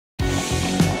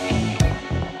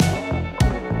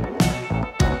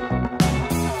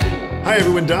Hi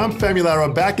everyone, Dom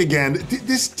Famularo back again.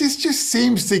 This just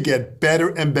seems to get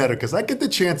better and better because I get the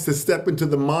chance to step into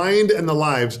the mind and the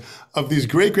lives of these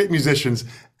great musicians.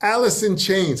 Alice in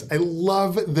Chains, I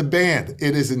love the band.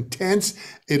 It is intense,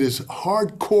 it is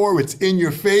hardcore, it's in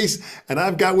your face, and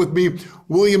I've got with me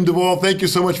William DuVALL. Thank you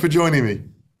so much for joining me.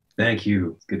 Thank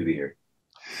you, it's good to be here.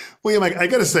 William, I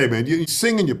gotta say, man, you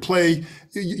sing and you play,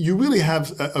 you really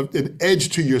have an edge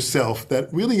to yourself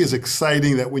that really is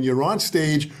exciting, that when you're on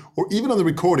stage or even on the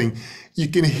recording, you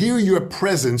can hear your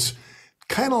presence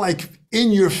kind of like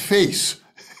in your face.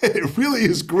 It really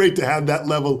is great to have that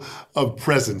level of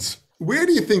presence. Where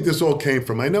do you think this all came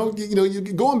from? I know, you're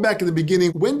going back in the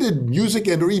beginning, when did music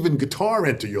and or even guitar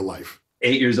enter your life?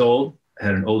 8 years old, I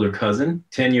had an older cousin,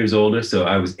 10 years older, so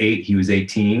I was 8, he was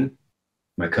 18.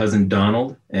 My cousin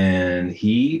Donald, and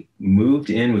he moved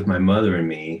in with my mother and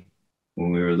me when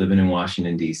we were living in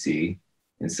Washington, D.C.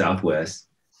 in Southwest.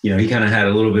 He kind of had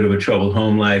a little bit of a troubled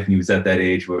home life, and he was at that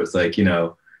age where it was like,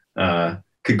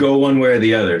 could go one way or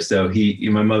the other. So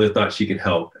my mother thought she could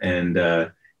help, and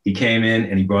he came in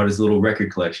and he brought his little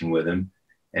record collection with him.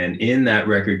 And in that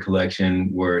record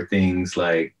collection were things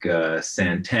like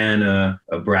Santana,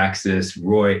 Abraxas,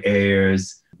 Roy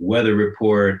Ayers, Weather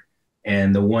Report.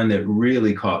 And the one that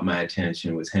really caught my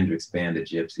attention was Hendrix's Band of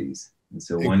Gypsies. And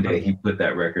so one day he put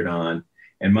that record on,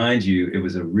 and mind you, it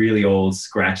was a really old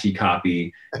scratchy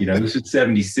copy. This was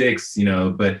 76,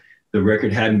 but the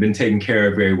record hadn't been taken care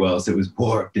of very well. So it was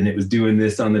warped and it was doing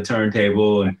this on the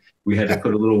turntable. And we had to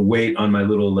put a little weight on my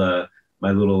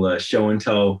little show and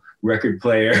tell record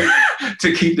player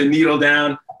to keep the needle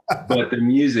down. But the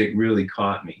music really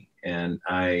caught me. And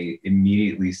I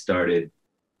immediately started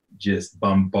just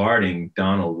bombarding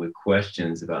Donald with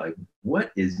questions about like,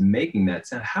 what is making that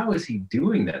sound? How is he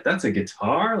doing that? That's a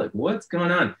guitar? Like, what's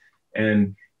going on?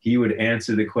 And he would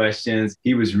answer the questions.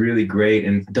 He was really great.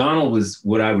 And Donald was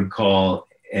what I would call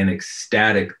an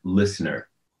ecstatic listener.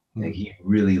 Like, he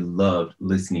really loved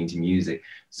listening to music.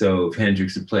 So if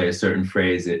Hendrix would play a certain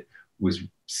phrase, it was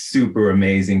super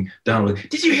amazing. Donald would,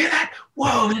 did you hear that?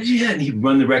 Whoa, did you hear that? And he'd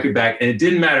run the record back. And it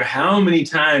didn't matter how many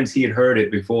times he had heard it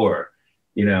before.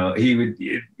 He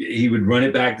would run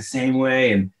it back the same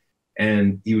way,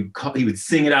 and he would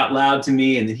sing it out loud to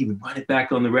me, and then he would run it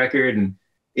back on the record. And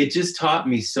it just taught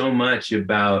me so much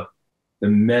about the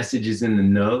messages in the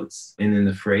notes and in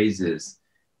the phrases.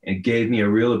 It gave me a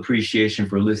real appreciation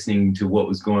for listening to what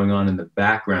was going on in the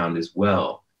background as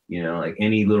well. Like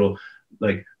any little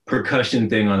percussion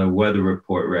thing on a Weather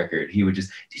Report record, he would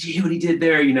just, did you hear what he did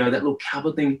there? That little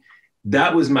cowbell thing.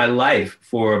 That was my life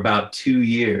for about 2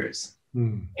 years.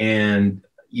 And,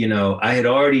 I had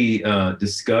already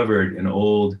discovered an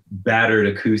old battered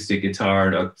acoustic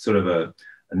guitar, sort of a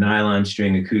nylon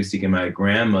string acoustic in my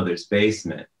grandmother's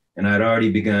basement. And I'd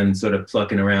already begun sort of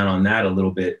plucking around on that a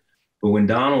little bit. But when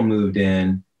Donald moved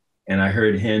in and I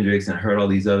heard Hendrix and I heard all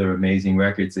these other amazing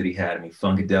records that he had,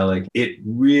 Funkadelic, it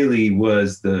really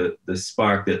was the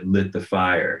spark that lit the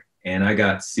fire. And I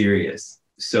got serious.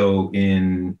 So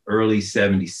in early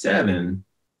 77,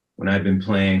 when I'd been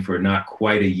playing for not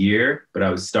quite a year, but I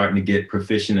was starting to get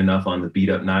proficient enough on the beat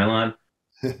up nylon,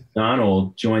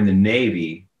 Donald joined the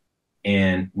Navy,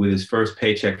 and with his first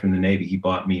paycheck from the Navy, he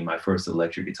bought me my first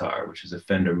electric guitar, which was a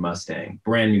Fender Mustang,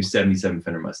 brand new 77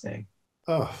 Fender Mustang.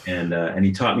 Oh. And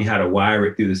he taught me how to wire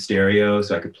it through the stereo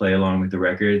so I could play along with the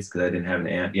records because I didn't have an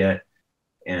amp yet.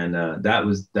 And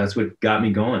that's what got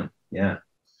me going. Yeah.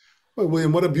 Well,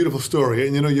 William, what a beautiful story.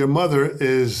 And your mother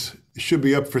should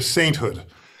be up for sainthood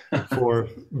for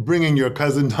bringing your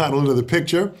cousin Donald into the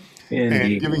picture. Indeed.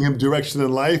 And giving him direction in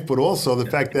life, but also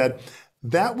the fact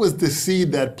that was the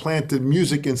seed that planted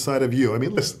music inside of you.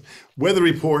 Listen, Weather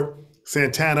Report,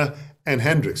 Santana, and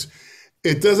Hendrix.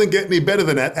 It doesn't get any better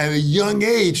than that. At a young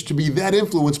age, to be that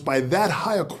influenced by that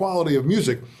higher quality of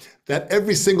music, that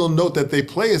every single note that they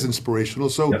play is inspirational.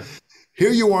 So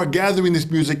Here you are gathering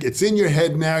this music. It's in your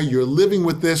head now. You're living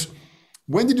with this.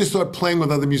 When did you start playing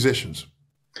with other musicians?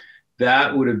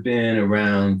 That would have been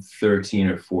around 13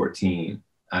 or 14.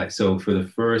 So for the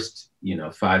first,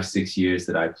 5-6 years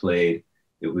that I played,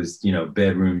 it was,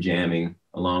 bedroom jamming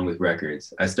along with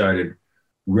records. I started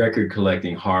record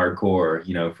collecting hardcore,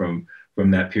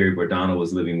 from that period where Donald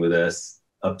was living with us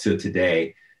up to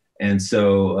today. And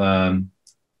so,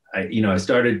 I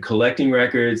started collecting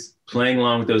records, playing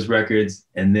along with those records.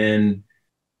 And then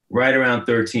right around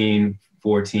 13,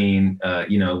 14,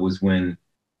 was when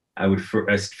I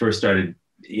first started,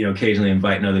 occasionally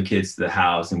inviting other kids to the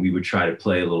house, and we would try to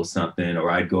play a little something,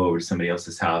 or I'd go over to somebody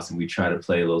else's house and we'd try to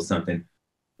play a little something.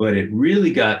 But it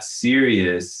really got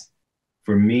serious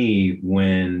for me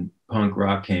when punk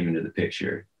rock came into the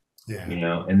picture. Yeah. you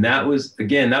know, and that was,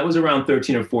 again, that was around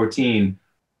 13 or 14.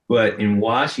 But in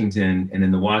Washington and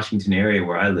in the Washington area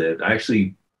where I lived, I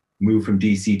actually moved from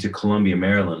DC to Columbia,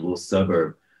 Maryland, a little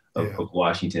suburb of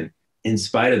Washington, in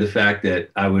spite of the fact that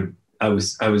I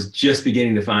was just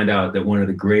beginning to find out that one of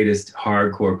the greatest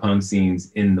hardcore punk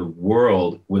scenes in the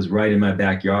world was right in my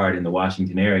backyard in the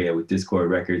Washington area with Discord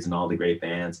Records and all the great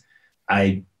bands.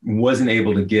 I wasn't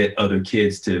able to get other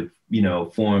kids to, you know,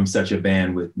 form such a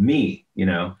band with me, you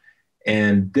know.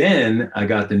 And then I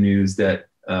got the news that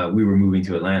we were moving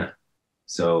to Atlanta.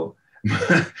 So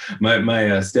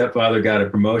my stepfather got a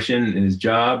promotion in his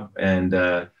job. And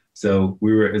so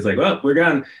it's like, well, we're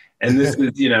gone. And this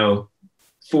was, you know,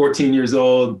 14 years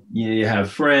old, you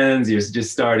have friends, you're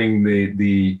just starting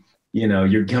the, you know,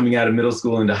 you're coming out of middle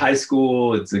school into high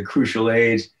school. It's a crucial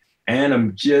age. And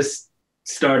I'm just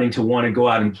starting to want to go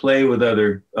out and play with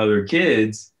other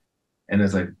kids. And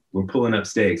it's like, we're pulling up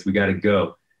stakes, we got to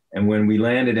go. And when we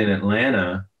landed in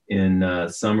Atlanta in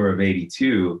summer of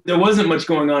 '82, there wasn't much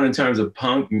going on in terms of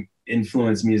punk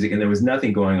influenced music, and there was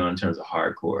nothing going on in terms of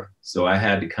hardcore. So I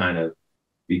had to kind of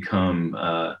become,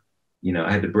 you know,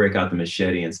 I had to break out the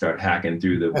machete and start hacking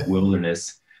through the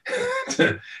wilderness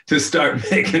to start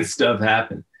making stuff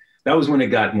happen. That was when it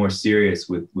got more serious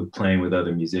with playing with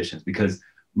other musicians, because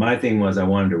my thing was I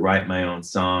wanted to write my own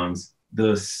songs.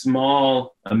 The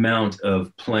small amount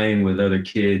of playing with other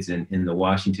kids in the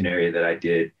Washington area that I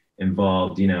did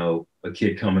involved, you know, a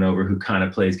kid coming over who kind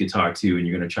of plays guitar too, and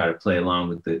you're going to try to play along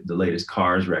with the latest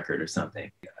Cars record or something.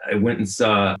 I went and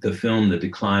saw the film The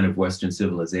Decline of Western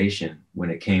Civilization when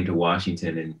it came to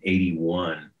Washington in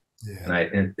 '81. Yeah.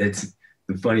 And it's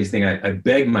the funniest thing. I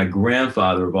begged my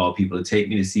grandfather, of all people, to take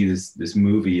me to see this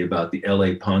movie about the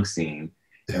LA punk scene.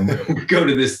 And we go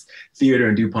to this theater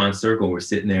in DuPont Circle. We're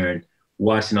sitting there and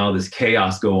watching all this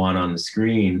chaos go on the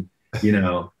screen, you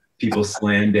know, people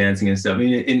slam dancing and stuff. I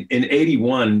mean, in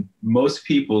 '81, most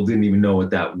people didn't even know what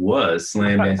that was,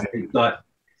 slam dancing. They thought,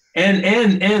 and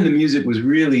the music was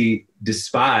really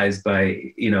despised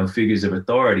by, you know, figures of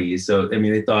authority. So, I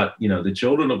mean, they thought, you know, the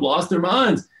children have lost their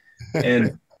minds.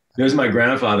 And there's my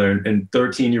grandfather and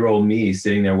 13-year-old me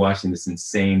sitting there watching this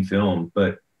insane film.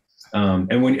 But,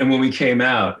 and when we came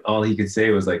out, all he could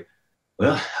say was like,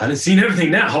 well, I done seen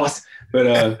everything now, Hoss.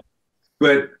 But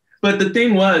the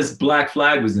thing was, Black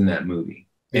Flag was in that movie.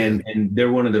 And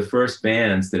they're one of the first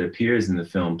bands that appears in the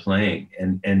film playing.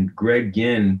 And Greg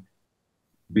Ginn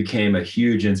became a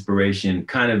huge inspiration,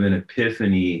 kind of an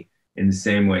epiphany in the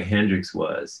same way Hendrix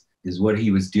was, is what he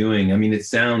was doing. I mean, it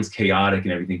sounds chaotic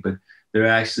and everything, but there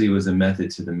actually was a method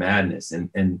to the madness.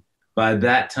 And by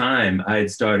that time, I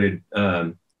had started,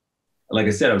 like I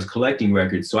said, I was collecting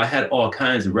records. So I had all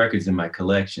kinds of records in my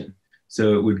collection.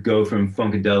 So it would go from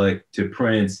Funkadelic to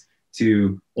Prince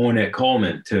to Ornette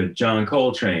Coleman to John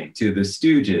Coltrane to the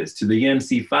Stooges to the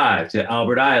MC5 to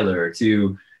Albert Ayler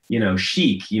to, you know,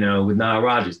 Chic, you know, with Nile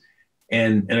Rodgers.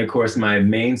 And of course, my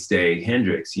mainstay,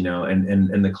 Hendrix, you know,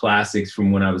 and the classics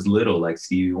from when I was little, like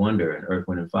Stevie Wonder and Earth,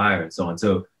 Wind and Fire and so on.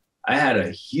 So I had a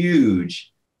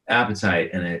huge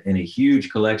appetite and a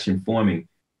huge collection forming.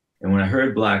 And when I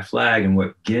heard Black Flag and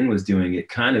what Ginn was doing, it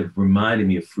kind of reminded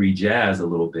me of free jazz a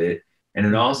little bit. And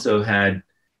it also had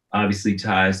obviously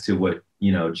ties to what,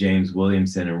 you know, James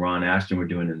Williamson and Ron Ashton were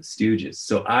doing in the Stooges.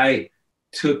 So I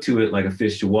took to it like a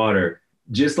fish to water.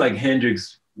 Just like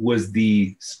Hendrix was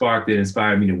the spark that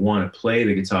inspired me to want to play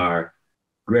the guitar,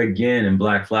 Greg Ginn and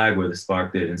Black Flag were the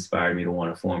spark that inspired me to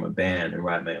want to form a band and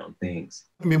write my own things.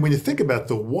 I mean, when you think about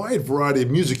the wide variety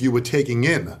of music you were taking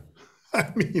in,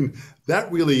 I mean, that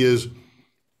really is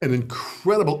an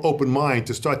incredible open mind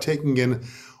to start taking in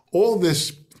all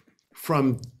this,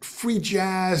 from free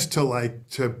jazz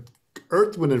to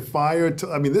Earth, Wind and Fire.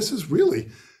 I mean, this is really,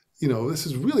 you know, this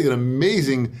is really an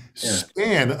amazing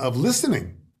span of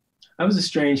listening. I was a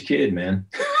strange kid, man.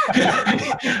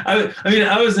 I mean,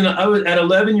 I was at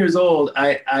 11 years old.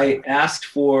 I asked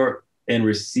for and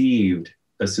received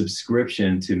a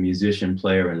subscription to Musician,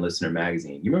 Player, and Listener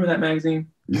magazine. You remember that magazine?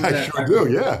 I sure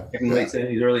do. Yeah. In the late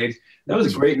 70s, early 80s. That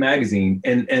was a great magazine.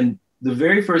 And the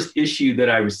very first issue that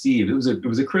I received, it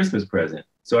was a Christmas present.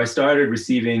 So I started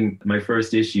receiving my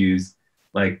first issues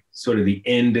like sort of the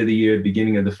end of the year,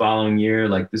 beginning of the following year.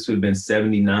 Like this would have been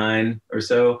 79 or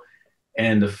so.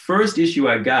 And the first issue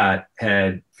I got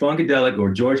had Funkadelic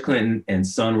or George Clinton and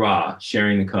Sun Ra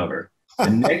sharing the cover.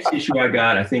 The next issue I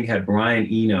got, I think, had Brian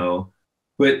Eno.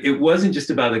 But it wasn't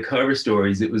just about the cover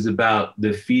stories. It was about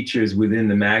the features within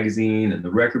the magazine and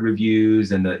the record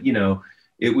reviews and the, you know,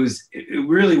 it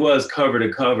really was cover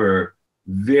to cover,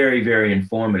 very, very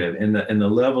informative. And the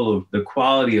level of the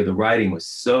quality of the writing was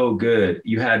so good.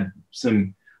 You had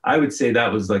some I would say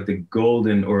that was like the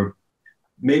golden, or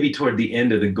maybe toward the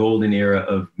end of the golden era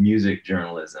of music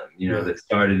journalism, that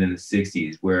started in the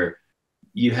 60s, where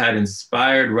you had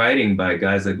inspired writing by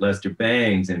guys like Lester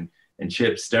Bangs and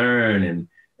Chip Stern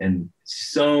and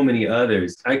so many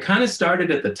others. I kind of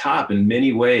started at the top in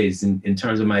many ways in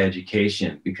terms of my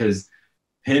education, because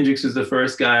Hendrix was the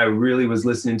first guy I really was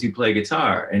listening to play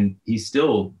guitar, and he's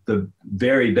still the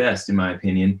very best in my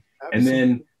opinion. Absolutely.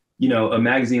 And then, a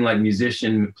magazine like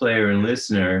Musician, Player, and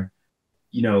Listener,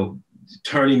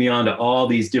 turning me on to all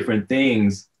these different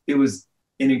things. It was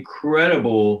an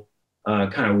incredible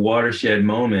kind of watershed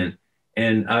moment.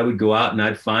 And I would go out and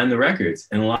I'd find the records,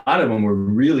 and a lot of them were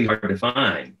really hard to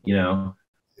find,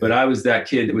 but I was that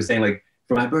kid that was saying, like,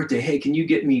 for my birthday, hey, can you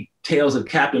get me Tales of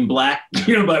Captain Black, by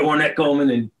Ornette Coleman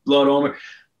and Blood Ulmer?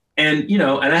 And,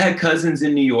 and I had cousins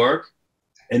in New York,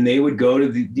 and they would go to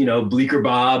the, Bleecker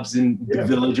Bob's in the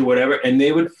Village or whatever, and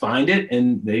they would find it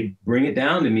and they'd bring it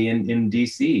down to me in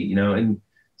DC, and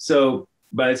so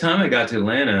by the time I got to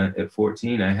Atlanta at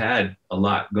 14, I had a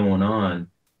lot going on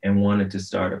and wanted to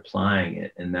start applying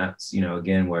it. And that's,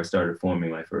 again, where I started forming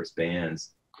my first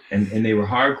bands. And they were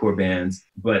hardcore bands,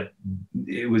 but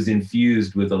it was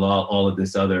infused with all of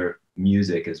this other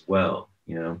music as well,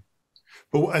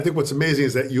 But I think what's amazing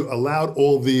is that you allowed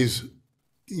all these,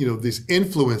 these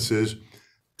influences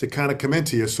to kind of come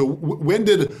into you. So when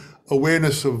did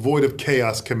Awareness of Void of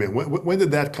Chaos come in? When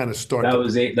did that kind of start? That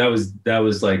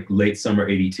was like late summer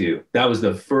 '82. That was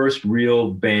the first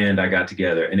real band I got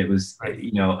together, and it was,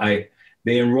 they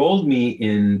enrolled me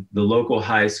in the local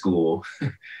high school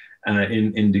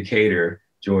in Decatur,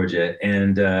 Georgia,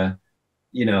 and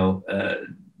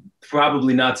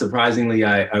probably not surprisingly,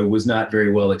 I was not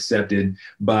very well accepted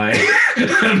by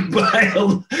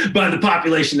by the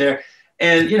population there.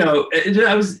 And,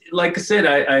 I was, like I said,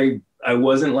 I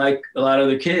wasn't like a lot of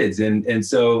other kids. And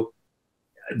so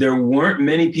there weren't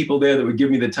many people there that would give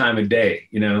me the time of day,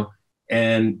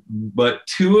 but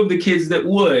two of the kids that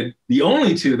would, the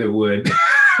only two that would,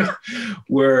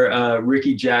 were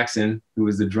Ricky Jackson, who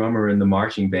was the drummer in the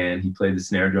marching band. He played the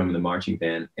snare drum in the marching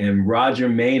band, and Roger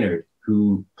Maynard,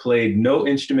 who played no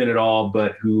instrument at all,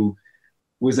 but who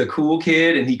was a cool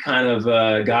kid, and he kind of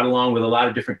got along with a lot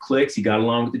of different cliques. He got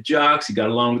along with the jocks, he got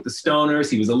along with the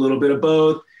stoners, he was a little bit of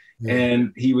both,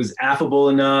 and he was affable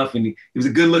enough, and he was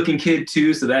a good-looking kid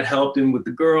too, so that helped him with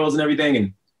the girls and everything.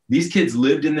 And these kids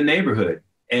lived in the neighborhood,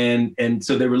 and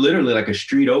so they were literally like a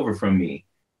street over from me.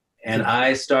 And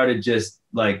I started just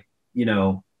like,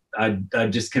 I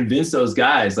just convinced those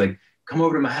guys, like, come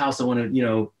over to my house, I want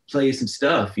to, play you some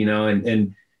stuff,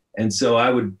 and so I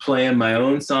would play them my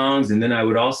own songs, and then I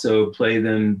would also play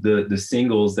them the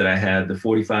singles that I had, the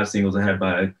 45 singles I had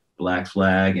by Black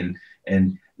Flag,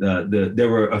 and there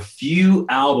were a few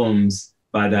albums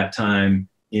by that time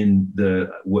in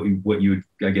the what you would,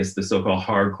 I guess, the so-called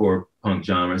hardcore punk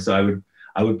genre. So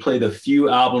I would play the few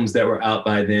albums that were out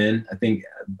by then.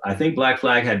 I think Black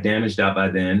Flag had Damaged out by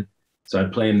then, so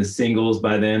I'd play them the singles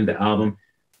by then, the album.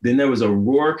 Then there was a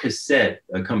Roar cassette,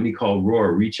 a company called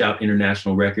Roar, Reach Out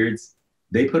International Records.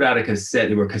 They put out a cassette.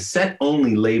 They were a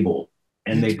cassette-only label,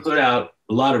 and they put out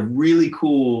a lot of really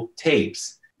cool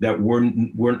tapes that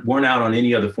weren't out on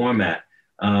any other format.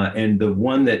 And the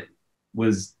one that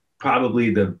was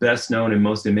probably the best known and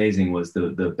most amazing was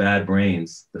the Bad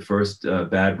Brains, the first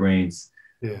Bad Brains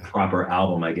proper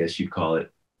album, I guess you'd call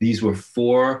it. These were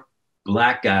 4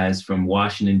 Black guys from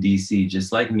Washington, D.C.,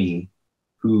 just like me,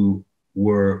 who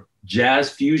were jazz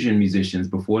fusion musicians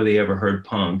before they ever heard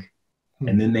punk.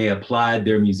 And then they applied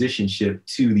their musicianship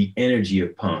to the energy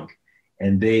of punk,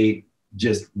 and they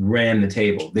just ran the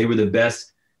table. They were the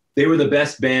best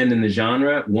band in the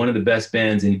genre, one of the best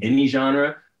bands in any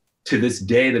genre. To this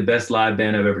day, the best live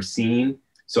band I've ever seen.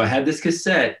 So I had this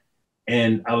cassette,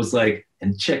 and I was like,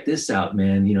 and check this out,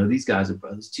 man. These guys are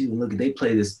brothers too. And look, they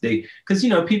play this. Because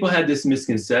people had this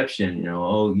misconception,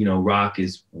 rock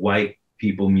is white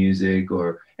people music,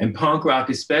 and punk rock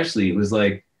especially. It was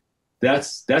like,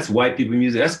 that's white people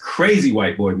music. That's crazy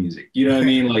white boy music. You know what I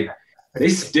mean? Like, they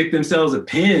stick themselves at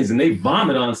pins and they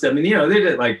vomit on stuff. And they're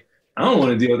just like, I don't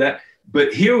want to deal with that.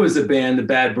 But here was a band, the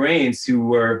Bad Brains,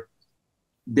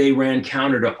 they ran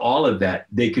counter to all of that.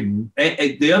 They could.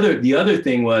 The other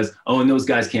thing was, and those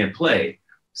guys can't play.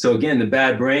 So again, the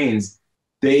Bad Brains,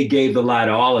 they gave the lie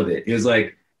to all of it. It was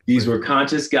like, these were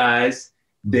conscious guys.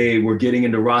 They were getting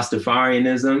into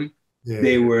Rastafarianism. Yeah.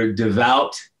 They were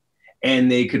devout,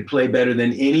 and they could play better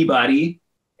than anybody.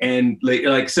 And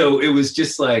so it was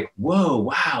just like, whoa,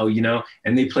 wow,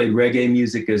 and they played reggae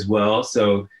music as well.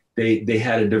 So they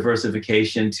had a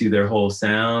diversification to their whole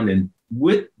sound. And,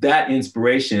 with that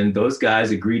inspiration, those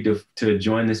guys agreed to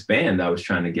join this band I was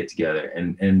trying to get together,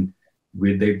 and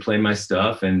they play my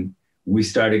stuff, and we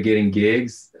started getting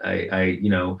gigs.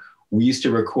 We used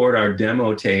to record our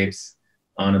demo tapes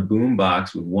on a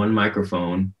boombox with one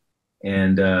microphone,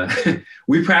 and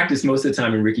we practiced most of the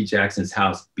time in Ricky Jackson's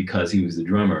house because he was the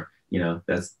drummer.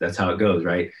 That's how it goes,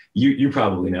 right? You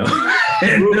probably know.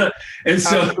 and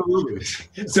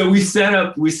so we set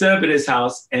up at his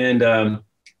house, and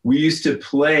we used to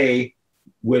play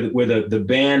where the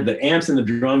band, the amps and the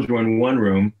drums were in one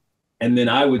room, and then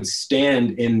I would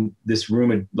stand in this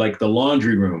room, like the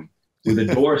laundry room, with a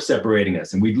door separating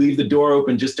us, and we'd leave the door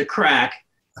open just a crack,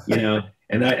 and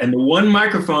the one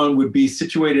microphone would be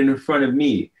situated in front of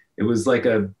me. It was like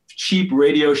a cheap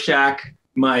Radio Shack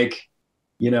mic,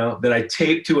 that I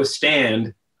taped to a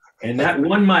stand, and that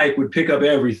one mic would pick up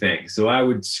everything. So I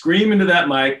would scream into that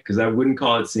mic, because I wouldn't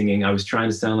call it singing. I was trying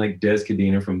to sound like Des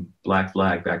Cadena from Black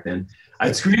Flag back then.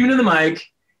 I'd scream into the mic,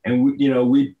 and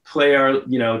we'd play our,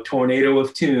 tornado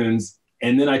of tunes.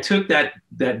 And then I took that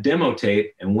demo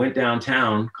tape and went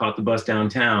downtown, caught the bus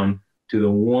downtown to the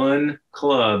one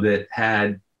club that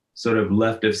had sort of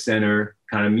left of center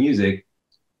kind of music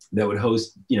that would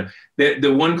host,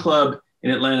 the one club in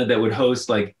Atlanta that would host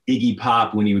like Iggy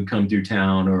Pop when he would come through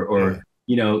town, or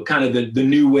kind of the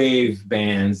new wave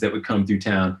bands that would come through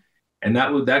town. And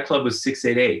that club was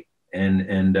 688.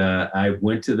 And I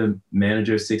went to the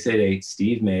manager of 688,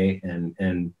 Steve May,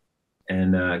 and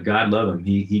God love him,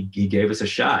 he gave us a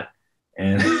shot.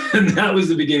 And that was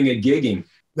the beginning of gigging.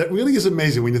 That really is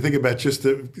amazing when you think about just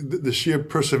the sheer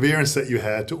perseverance that you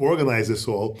had to organize this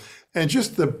all, and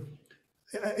just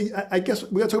I guess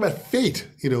we got to talk about fate.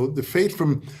 The fate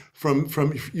from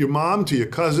your mom to your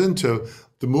cousin to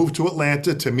the move to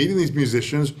Atlanta to meeting these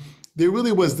musicians. There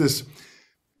really was this,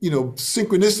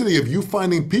 synchronicity of you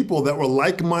finding people that were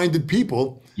like-minded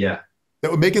people. Yeah.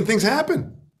 That were making things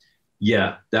happen.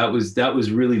 Yeah, that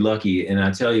was really lucky. And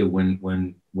I tell you,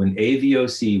 when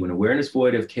AVOC, when Awareness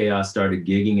Void of Chaos started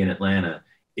gigging in Atlanta,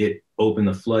 it opened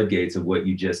the floodgates of what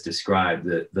you just described,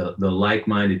 the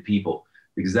like-minded people.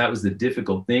 Because that was the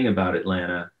difficult thing about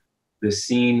Atlanta. The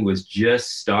scene was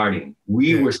just starting.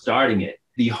 We were starting it.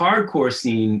 The hardcore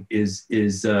scene is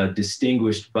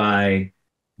distinguished by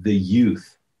the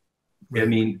youth. Right. I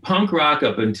mean, punk rock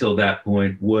up until that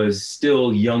point was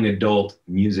still young adult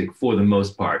music for the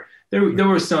most part. There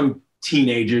were some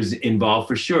teenagers involved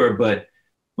for sure, but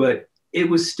it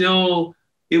was still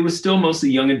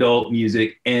mostly young adult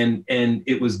music, and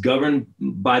it was governed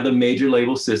by the major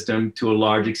label system to a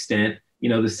large extent.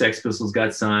 The Sex Pistols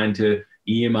got signed to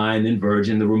EMI and then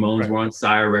Virgin. The Ramones were on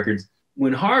Sire Records.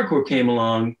 When hardcore came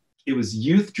along, it was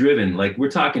youth driven. Like, we're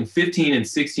talking 15 and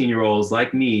 16-year-olds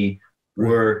like me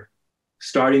were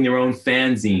starting their own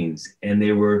fanzines, and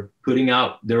they were putting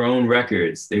out their own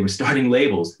records. They were starting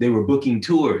labels. They were booking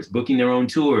their own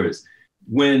tours.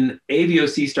 When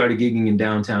AVOC started gigging in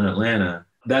downtown Atlanta,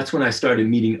 that's when I started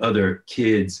meeting other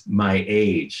kids my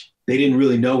age. They didn't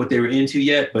really know what they were into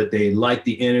yet, but they liked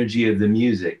the energy of the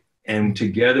music. And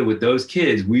together with those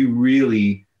kids, we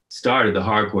really started the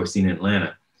hardcore scene in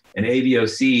Atlanta. And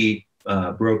AVOC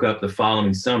broke up the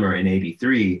following summer in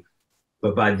 '83.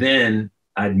 But by then,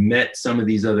 I'd met some of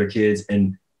these other kids,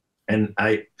 and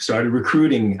I started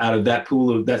recruiting out of that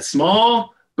pool of that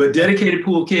small but dedicated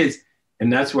pool of kids.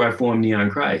 And that's where I formed Neon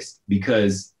Christ,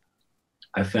 because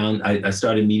I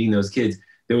started meeting those kids.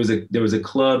 There was a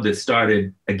club that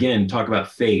started, again, talk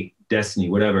about fate, destiny,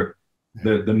 whatever.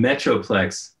 The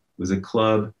Metroplex was a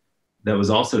club that was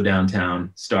also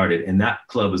downtown, started, and that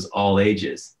club was all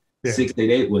ages.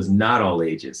 688 was not all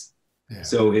ages. Yeah.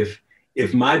 So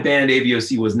if my band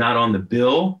AVOC was not on the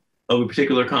bill of a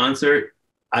particular concert,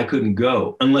 I couldn't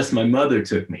go unless my mother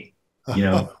took me,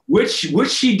 which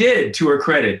she did, to her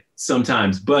credit,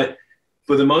 sometimes. But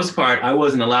for the most part, I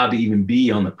wasn't allowed to even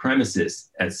be on the premises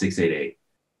at 688.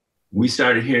 We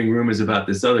started hearing rumors about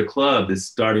this other club that's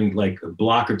starting like a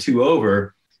block or two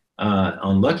over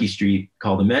on Lucky Street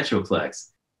called the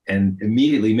Metroplex, and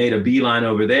immediately made a beeline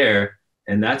over there.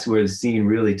 And that's where the scene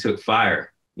really took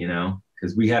fire,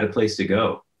 because we had a place to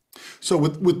go. So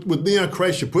with Neon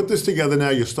Christ, you put this together now,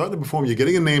 you're starting to perform, you're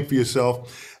getting a name for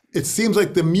yourself. It seems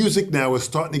like the music now is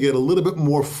starting to get a little bit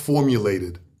more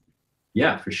formulated.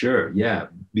 Yeah, for sure. Yeah,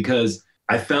 because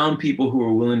I found people who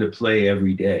were willing to play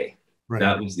every day. Right.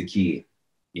 That was the key.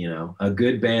 A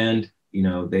good band,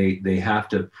 they have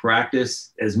to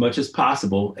practice as much as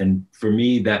possible. And for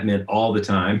me, that meant all the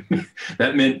time.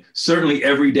 That meant certainly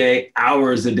every day,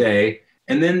 hours a day.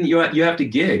 And then you have to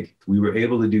gig. We were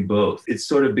able to do both. It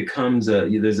sort of becomes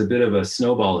there's a bit of a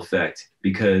snowball effect,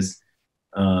 because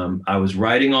I was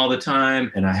writing all the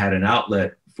time, and I had an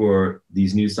outlet for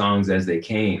these new songs as they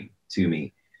came to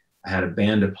me. I had a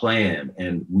band to play them,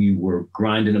 and we were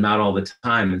grinding them out all the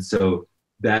time. And so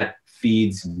that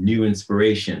feeds new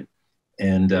inspiration.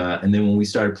 And then when we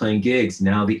started playing gigs,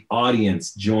 now the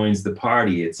audience joins the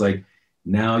party. It's like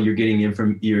now you're getting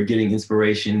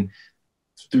inspiration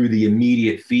through the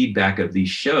immediate feedback of these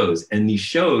shows. And these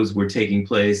shows were taking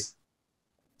place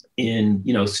in,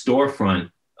 storefront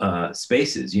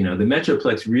spaces. The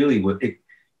Metroplex really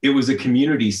it was a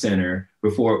community center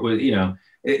before it was,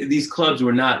 these clubs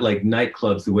were not like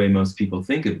nightclubs the way most people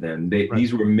think of them.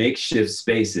 These were makeshift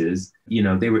spaces.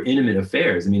 They were intimate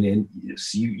affairs. I mean, and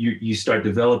you start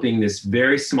developing this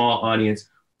very small audience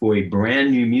for a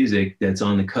brand new music that's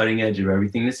on the cutting edge of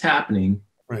everything that's happening,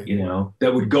 right.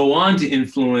 That would go on to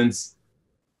influence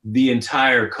the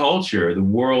entire culture, the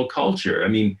world culture. I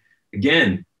mean,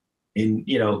 again, in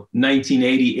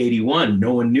 1980, 81,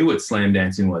 no one knew what slam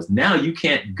dancing was. Now you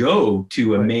can't go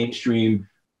to a mainstream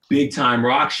big time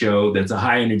rock show that's a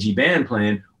high energy band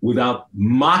playing without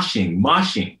moshing.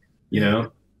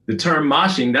 The term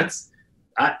moshing,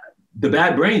 the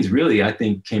Bad Brains really, I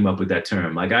think, came up with that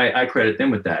term. Like I credit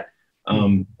them with that.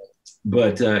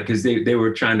 But because they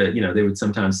were trying to, they would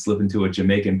sometimes slip into a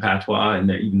Jamaican patois,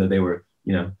 and even though they were,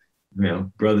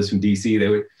 brothers from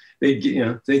DC,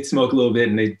 they'd smoke a little bit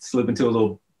and they'd slip into a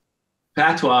little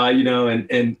patois,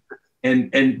 and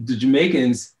the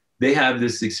Jamaicans, they have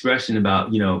this expression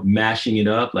about, mashing it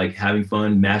up, like having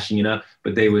fun, mashing it up,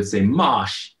 but they would say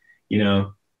mosh,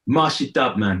 mosh it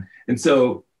up, man. And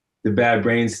so the Bad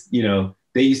Brains,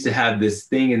 they used to have this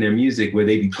thing in their music where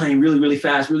they'd be playing really, really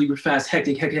fast,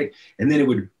 hectic. And then it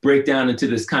would break down into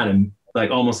this kind of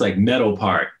like, almost like metal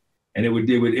part. And it would,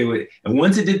 and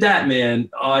once it did that, man,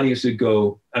 the audience would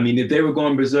go, I mean, if they were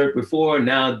going berserk before,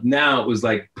 now it was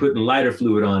like putting lighter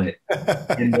fluid on it.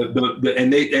 And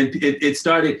it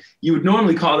started, you would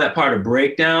normally call that part a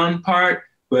breakdown part,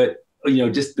 but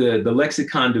just the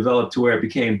lexicon developed to where it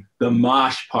became the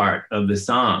mosh part of the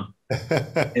song.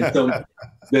 And so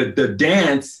the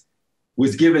dance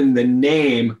was given the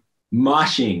name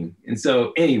moshing. And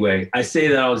so anyway, I say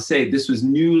that all to say this was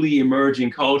newly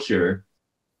emerging culture.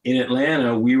 In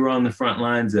Atlanta, we were on the front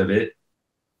lines of it,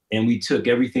 and we took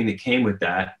everything that came with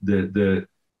that, the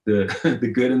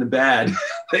good and the bad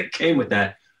that came with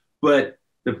that. But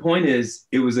the point is,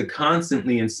 it was a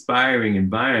constantly inspiring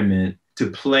environment to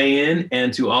play in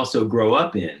and to also grow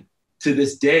up in. To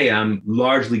this day, I'm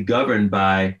largely governed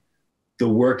by the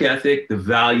work ethic, the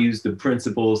values, the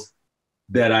principles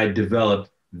that I developed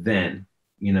then.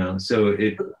 So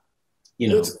it.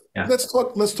 Let's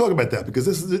talk about that, because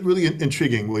this is really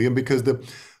intriguing, William, because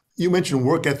you mentioned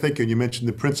work ethic, and you mentioned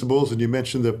the principles, and you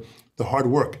mentioned the hard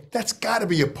work. That's got to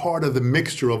be a part of the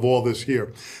mixture of all this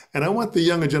here. And I want the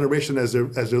younger generation, as they're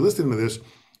listening to this,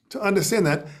 to understand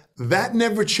that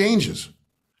never changes.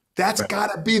 That's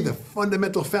got to be the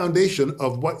fundamental foundation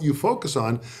of what you focus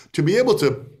on to be able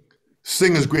to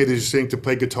sing as great as you sing, to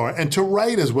play guitar, and to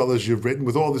write as well as you've written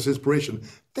with all this inspiration.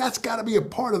 That's got to be a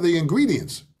part of the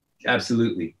ingredients.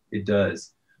 Absolutely, it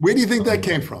does. Where do you think that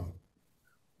came from?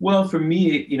 Well, for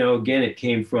me, again, it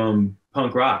came from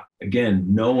punk rock. Again,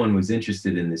 no one was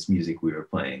interested in this music we were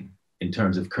playing in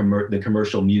terms of the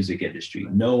commercial music industry.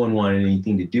 No one wanted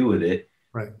anything to do with it.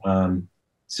 Right.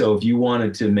 So if you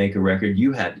wanted to make a record,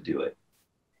 you had to do it.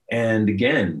 And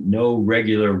again, no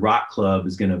regular rock club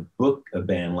is going to book a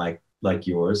band like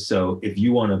yours. So if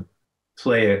you want to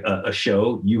play a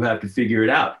show, you have to figure it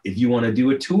out. If you want to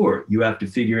do a tour, you have to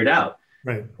figure it out.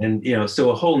 Right. And, so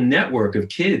a whole network of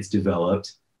kids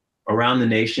developed around the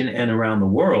nation and around the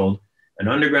world, an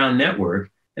underground network.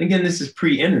 And again, this is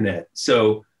pre-internet.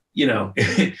 So,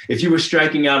 if you were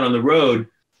striking out on the road,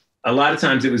 a lot of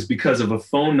times it was because of a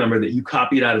phone number that you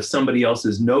copied out of somebody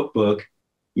else's notebook,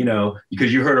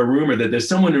 because you heard a rumor that there's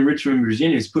someone in Richmond,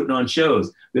 Virginia who's putting on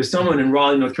shows. There's someone in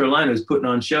Raleigh, North Carolina who's putting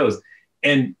on shows.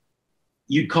 And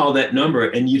you'd call that number,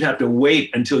 and you'd have to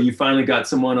wait until you finally got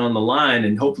someone on the line,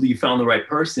 and hopefully you found the right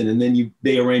person, and then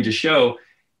they arrange a show.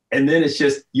 And then it's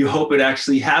just, you hope it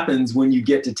actually happens when you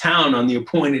get to town on the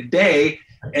appointed day.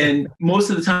 And most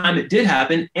of the time it did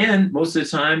happen. And most of the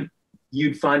time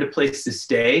you'd find a place to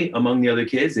stay among the other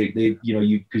kids.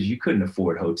 Because you couldn't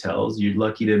afford hotels. You're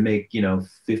lucky to make,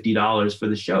 $50 for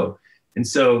the show. And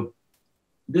so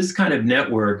this kind of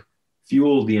network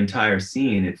fueled the entire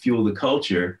scene. It fueled the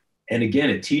culture. And again,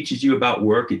 it teaches you about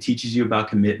work. It teaches you about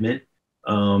commitment.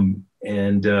 It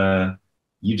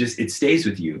stays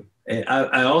with you. And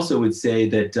I also would say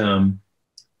that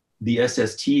the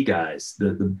SST guys,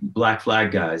 the Black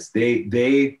Flag guys,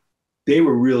 they they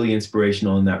were really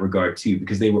inspirational in that regard too,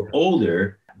 because they were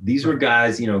older. These were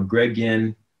guys, you know, Greg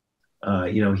Ginn,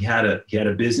 you know, he had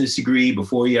a business degree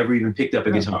before he ever even picked up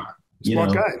a guitar.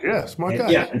 Smart guy, yeah, smart guy.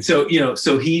 Yeah, and so, you know,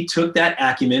 so he took that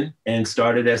acumen and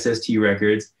started SST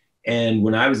Records. And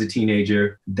when I was a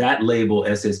teenager, that label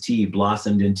SST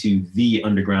blossomed into the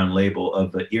underground label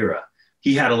of the era.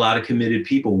 He had a lot of committed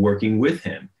people working with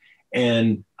him.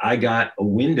 And I got a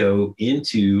window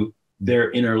into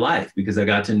their inner life because I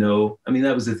got to know, I mean,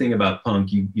 that was the thing about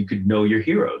punk. You could know your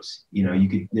heroes. You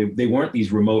know, they weren't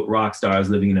these remote rock stars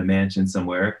living in a mansion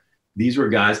somewhere. These were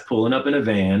guys pulling up in a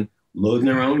van, loading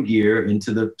their own gear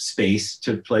into the space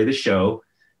to play the show.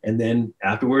 And then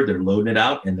afterward, they're loading it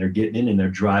out and they're getting in and they're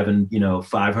driving, you know,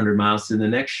 500 miles to the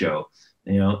next show,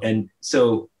 you know? And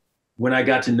so when I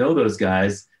got to know those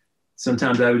guys,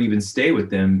 sometimes I would even stay with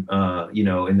them, you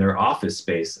know, in their office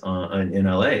space in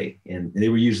LA. And they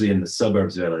were usually in the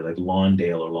suburbs of LA, like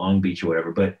Lawndale or Long Beach or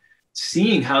whatever. But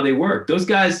seeing how they work, those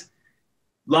guys,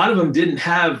 a lot of them didn't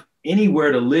have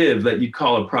anywhere to live that you'd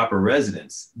call a proper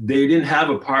residence. They didn't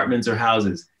have apartments or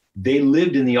houses. They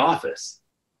lived in the office.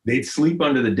 They'd sleep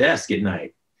under the desk at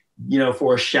night. You know,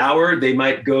 for a shower, they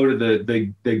might go to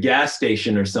the gas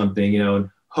station or something, you know, and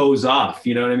hose off,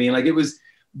 you know what I mean? Like it was,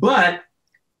 but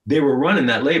they were running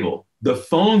that label. The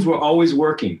phones were always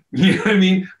working. You know what I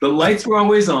mean? The lights were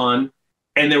always on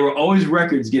and there were always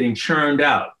records getting churned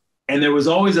out. And there was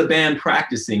always a band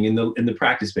practicing in the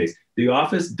practice space. The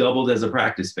office doubled as a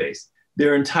practice space.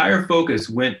 Their entire focus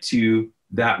went to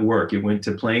that work. It went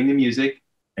to playing the music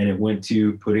and it went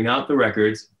to putting out the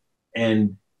records.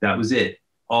 And that was it.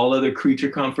 All other creature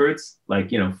comforts,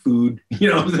 like, you know, food, you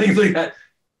know, things like that,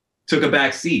 took a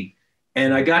back seat.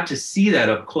 And I got to see that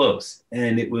up close.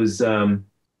 And it was,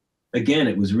 again,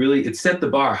 it was really, it set the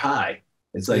bar high.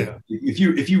 It's like,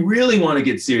 if you really want to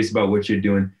get serious about what you're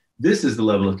doing, this is the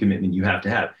level of commitment you have to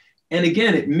have. And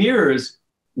again, it mirrors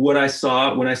what I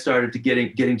saw when I started to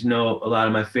getting to know a lot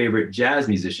of my favorite jazz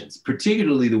musicians,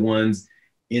 particularly the ones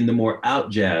in the more out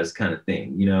jazz kind of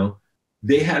thing, you know.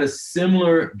 They had a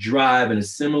similar drive and a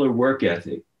similar work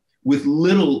ethic with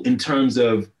little in terms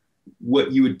of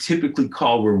what you would typically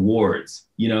call rewards.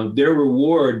 You know, their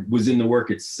reward was in the work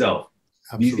itself.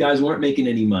 Absolutely. These guys weren't making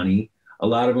any money. A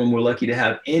lot of them were lucky to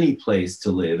have any place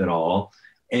to live at all.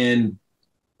 And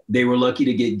they were lucky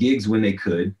to get gigs when they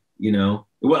could, you know.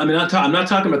 Well, I mean, I'm not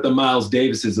talking about the Miles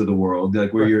Davises of the world,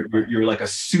 like where you're like a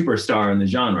superstar in the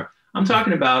genre. I'm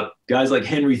talking about guys like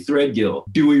Henry Threadgill,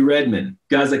 Dewey Redman,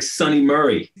 guys like Sonny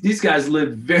Murray. These guys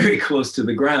lived very close to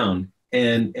the ground,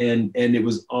 and it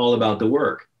was all about the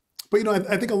work. But, you know,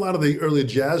 I think a lot of the early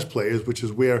jazz players, which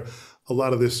is where a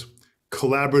lot of this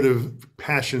collaborative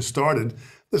passion started,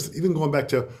 even going back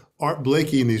to Art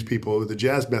Blakey and these people, the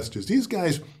jazz messengers, these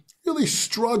guys really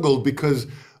struggled because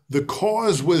the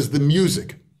cause was the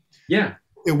music. Yeah.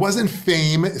 It wasn't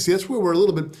fame. See, that's where we're a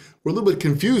little bit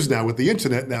confused now with the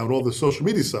internet now and all the social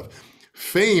media stuff.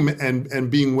 Fame and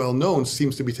being well known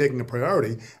seems to be taking a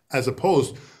priority as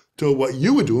opposed to what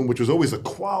you were doing, which was always the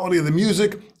quality of the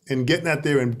music and getting out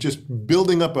there and just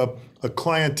building up a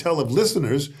clientele of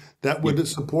listeners that would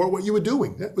support what you were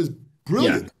doing. That was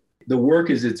brilliant. Yeah. The work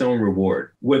is its own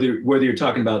reward, whether you're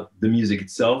talking about the music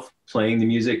itself, playing the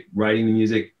music, writing the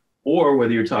music, or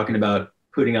whether you're talking about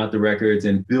putting out the records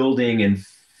and building and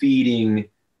feeding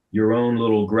your own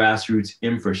little grassroots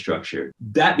infrastructure.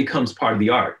 That becomes part of the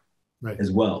art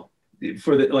as well.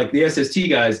 For the SST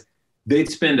guys, they'd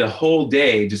spend a whole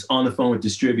day just on the phone with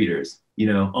distributors, you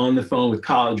know, on the phone with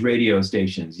college radio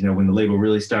stations, you know, when the label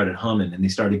really started humming and they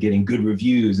started getting good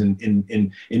reviews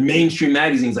in mainstream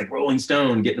magazines like Rolling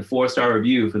Stone, getting a 4-star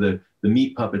review for the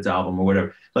Meat Puppets album or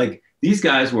whatever. Like these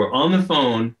guys were on the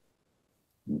phone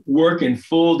working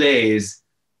full days,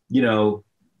 you know,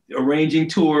 arranging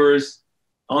tours,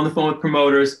 on the phone with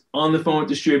promoters, on the phone with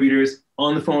distributors,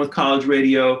 on the phone with college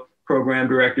radio program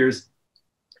directors.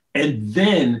 And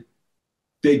then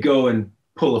they go and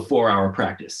pull a 4-hour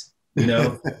practice, you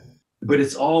know, but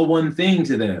it's all one thing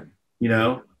to them, you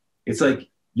know, it's like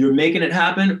you're making it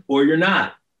happen or you're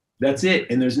not. That's it.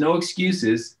 And there's no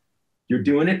excuses. You're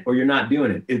doing it or you're not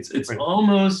doing it. It's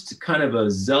almost kind of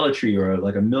a zealotry or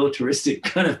like a militaristic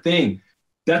kind of thing.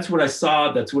 That's what I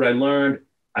saw. That's what I learned.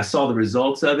 I saw the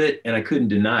results of it and I couldn't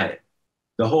deny it.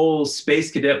 The whole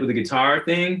space cadet with a guitar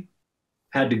thing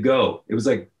had to go. It was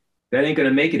like, that ain't going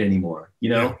to make it anymore. You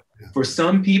know, for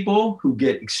some people who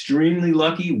get extremely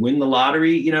lucky, win the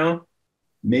lottery, you know,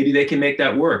 maybe they can make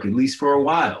that work, at least for a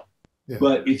while. Yeah.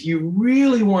 But if you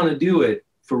really want to do it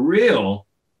for real,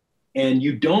 and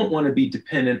you don't want to be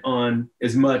dependent on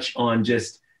as much on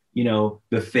just, you know,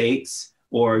 the fates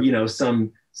or, you know,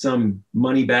 some some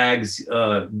money bags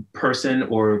person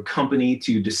or company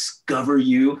to discover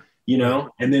you, you know,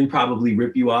 and then probably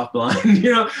rip you off blind,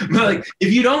 you know. But like,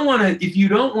 if you don't want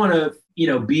to, you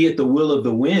know, be at the will of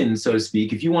the wind, so to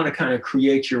speak, if you want to kind of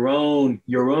create your own,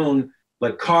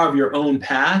 like carve your own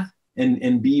path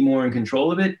and be more in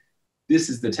control of it, this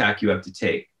is the tack you have to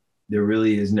take. There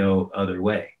really is no other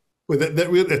way. Well,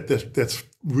 that's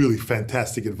really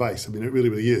fantastic advice. I mean, it really,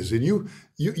 really is. And you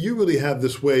really have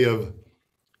this way of,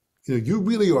 you know, you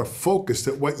really are focused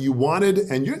at what you wanted,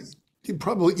 and you're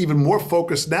probably even more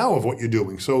focused now of what you're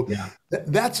doing. So yeah.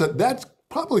 that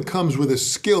probably comes with a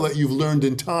skill that you've learned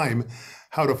in time,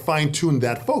 how to fine tune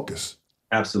that focus.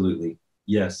 Absolutely.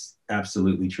 Yes,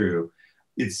 absolutely true.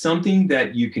 It's something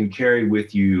that you can carry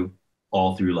with you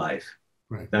all through life.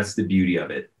 Right. That's the beauty of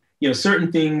it. You know,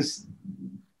 certain things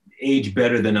age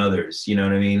better than others. You know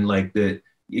what I mean? Like the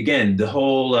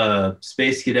whole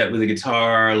space cadet with a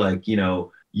guitar, like, you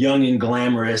know, young and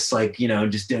glamorous, like, you know,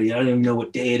 just, I don't even know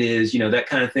what day it is, you know, that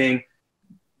kind of thing.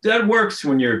 That works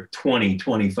when you're 20,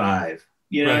 25.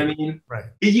 You know what I mean? Right.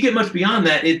 If you get much beyond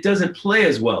that, it doesn't play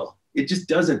as well. It just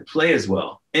doesn't play as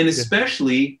well. And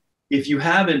especially if you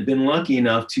haven't been lucky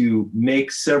enough to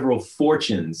make several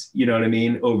fortunes, you know what I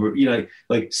mean? Over, you know,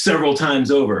 like several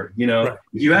times over, you know,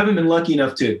 if you haven't been lucky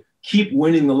enough to keep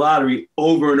winning the lottery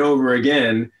over and over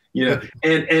again, you know,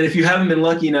 and if you haven't been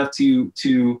lucky enough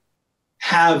to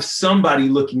have somebody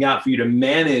looking out for you to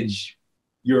manage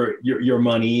your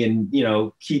money and, you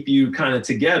know, keep you kind of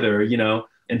together, you know,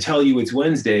 and tell you it's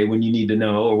Wednesday when you need to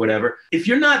know or whatever. If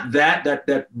you're not that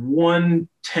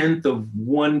 1/10 of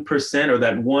 1% or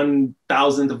that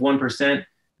 1,000th of 1%,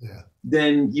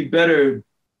 then you better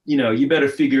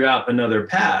figure out another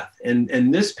path.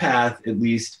 And this path, at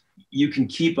least, you can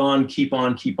keep on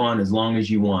as long as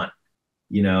you want,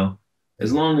 you know,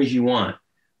 as long as you want.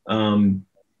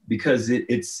 Because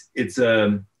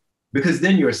because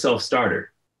then you're a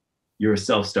self-starter. You're a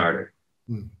self-starter.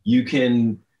 You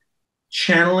can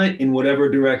channel it in whatever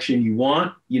direction you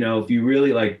want. You know, if you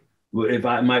really like, if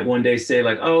I might one day say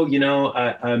like, oh, you know,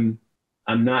 I'm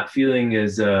not feeling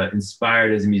as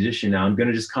inspired as a musician now. I'm going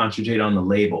to just concentrate on the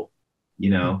label, you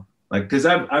know, like, cause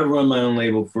I've run my own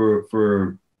label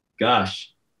for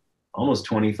gosh, almost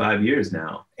 25 years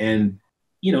now. And,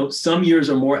 you know, some years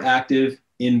are more active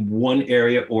in one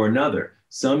area or another.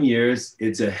 Some years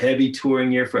it's a heavy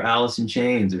touring year for Alice in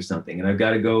Chains or something. And I've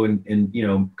got to go and you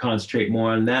know, concentrate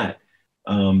more on that.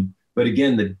 But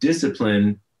again, the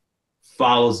discipline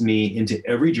follows me into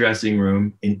every dressing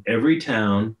room, in every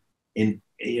town,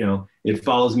 it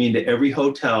follows me into every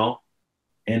hotel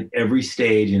and every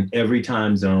stage and every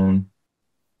time zone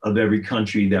of every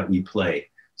country that we play.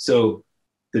 So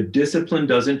the discipline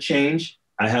doesn't change.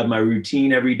 I have my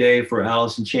routine every day for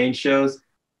Alice in Chains shows.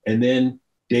 And then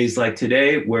days like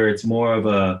today, where it's more of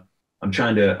a, I'm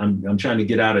trying to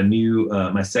get out a new,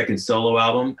 my second solo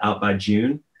album out by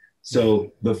June.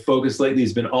 So the focus lately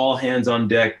has been all hands on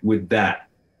deck with that,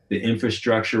 the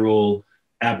infrastructural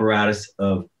apparatus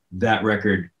of that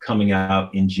record coming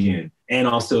out in June. And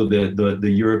also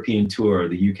the European tour,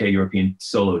 the UK European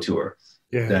solo tour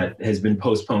that has been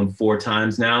postponed 4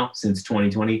 times now since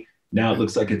 2020. Now it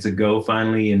looks like it's a go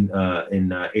finally in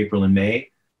April and May.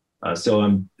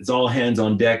 So it's all hands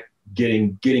on deck,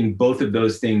 getting both of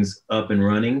those things up and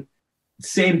running.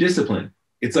 Same discipline.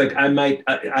 It's like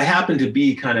I happen to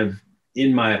be kind of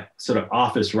in my sort of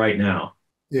office right now.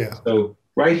 Yeah. So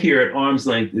right here at arm's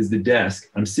length is the desk.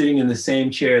 I'm sitting in the same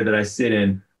chair that I sit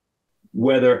in,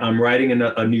 whether I'm writing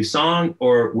a new song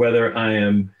or whether I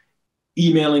am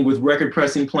emailing with record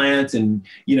pressing plants and,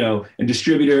 you know, and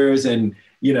distributors and,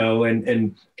 you know,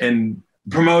 and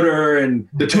promoter and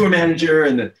the tour manager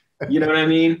and you know what I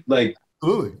mean? Like,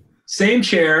 absolutely. Same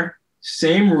chair,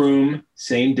 same room,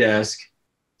 same desk,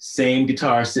 same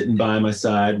guitar sitting by my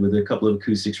side with a couple of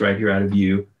acoustics right here out of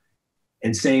view,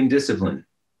 and same discipline,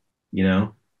 you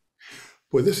know?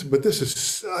 Boy, this is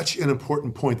such an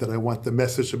important point that I want the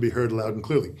message to be heard loud and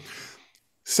clearly.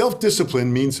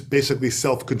 Self-discipline means basically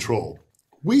self-control.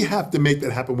 We have to make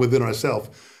that happen within ourselves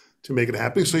to make it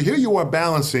happen. So here you are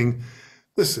balancing,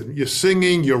 listen, you're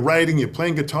singing, you're writing, you're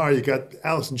playing guitar, you got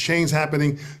Alice in Chains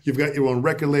happening, you've got your own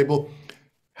record label.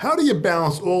 How do you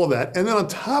balance all of that? And then on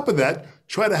top of that,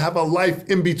 try to have a life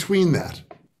in between that.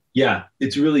 Yeah,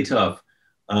 it's really tough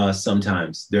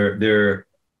sometimes.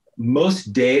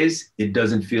 Most days, it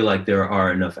doesn't feel like there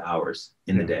are enough hours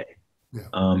in the day. Yeah.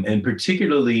 And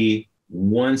particularly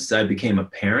once I became a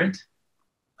parent,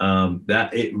 that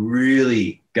it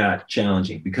really got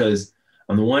challenging because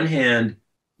on the one hand,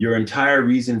 your entire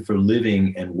reason for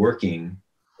living and working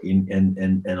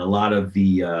and a lot of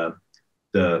the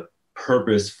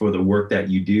purpose for the work that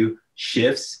you do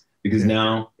shifts, because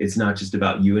now it's not just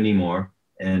about you anymore.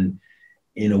 And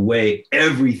in a way,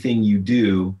 everything you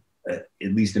do, at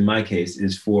least in my case,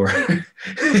 is for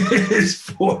is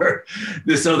for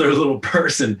this other little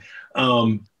person,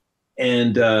 and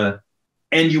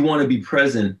you want to be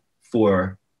present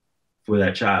for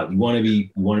that child. You want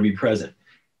to be present.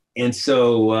 And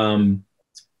so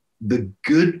the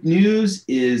good news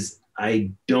is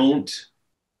I don't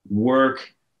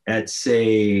work at,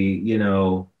 say,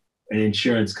 an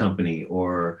insurance company,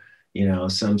 or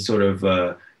some sort of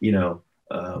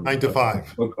 9 to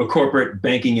 5, a corporate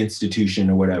banking institution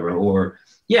or whatever, or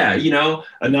a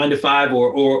 9 to 5,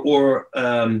 or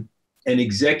an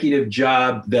executive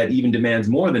job that even demands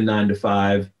more than 9 to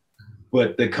 5,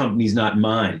 but the company's not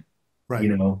mine. Right.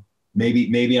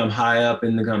 Maybe I'm high up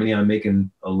in the company, I'm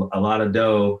making a lot of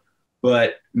dough,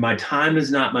 but my time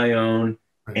is not my own.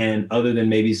 Right. And other than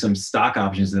maybe some stock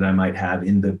options that I might have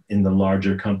in the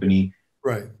larger company,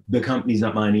 right, the company's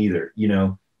not mine either.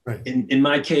 Right. In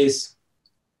my case,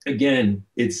 again,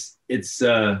 it's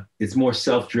more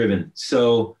self-driven.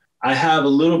 So I have a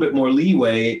little bit more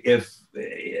leeway if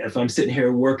I'm sitting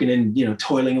here working and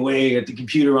toiling away at the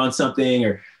computer on something,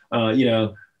 or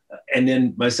and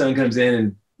then my son comes in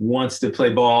and wants to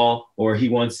play ball, or he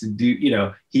wants to do,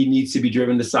 he needs to be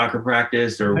driven to soccer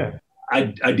practice, or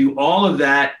I do all of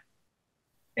that,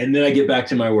 and then I get back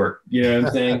to my work. You know what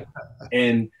I'm saying?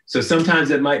 And so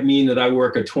sometimes it might mean that I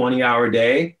work a 20-hour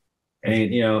day,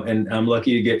 and and I'm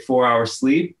lucky to get 4 hours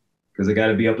sleep, because I got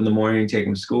to be up in the morning and take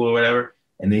him to school or whatever,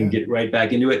 and then get right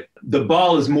back into it. The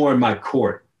ball is more in my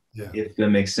court, if that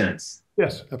makes sense.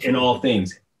 Yes, absolutely. In all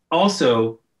things.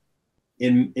 Also,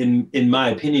 in my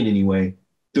opinion anyway,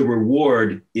 the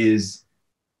reward is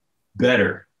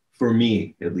better for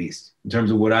me, at least in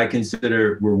terms of what I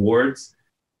consider rewards.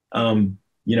 My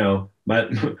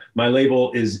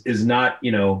label is not,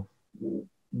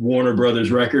 Warner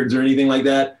Brothers Records or anything like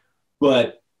that,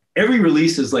 but every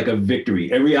release is like a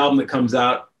victory. Every album that comes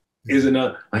out is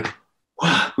another, like,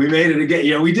 wow, we made it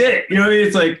again. We did it.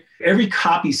 It's like every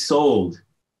copy sold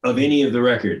of any of the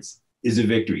records is a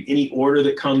victory. Any order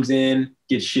that comes in,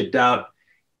 gets shipped out.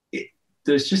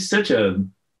 There's just such a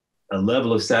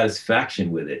level of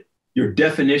satisfaction with it. Your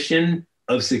definition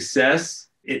of success,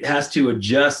 it has to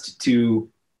adjust to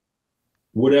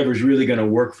whatever's really going to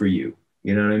work for you.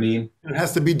 You know what I mean? It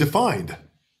has to be defined.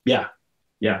 Yeah,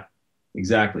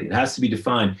 exactly. It has to be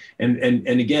defined. And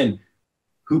again,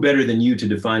 who better than you to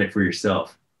define it for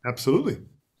yourself? Absolutely.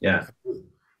 Yeah.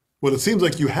 Well, it seems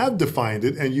like you have defined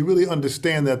it, and you really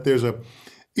understand that there's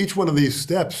each one of these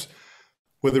steps,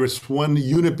 whether it's one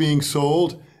unit being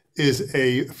sold, is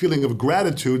a feeling of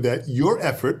gratitude that your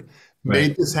effort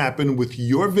made this happen with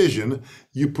your vision.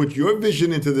 You put your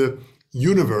vision into the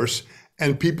universe,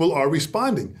 and people are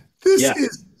responding. This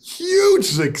is huge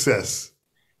success.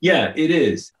 Yeah, it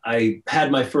is. I had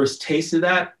my first taste of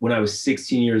that when I was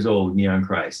 16 years old, Neon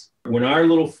Christ. When our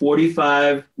little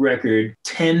 45 record,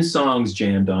 10 songs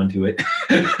jammed onto it,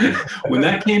 when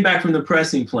that came back from the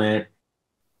pressing plant,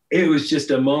 it was just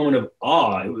a moment of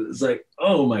awe. It was like,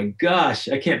 oh my gosh,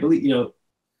 I can't believe,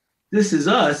 this is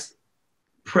us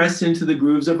pressed into the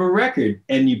grooves of a record.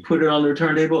 And you put it on the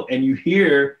turntable and you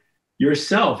hear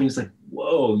yourself, and it's like,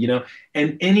 whoa,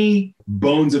 and any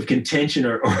bones of contention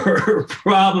or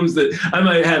problems that I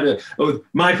might have with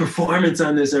my performance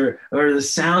on this, or the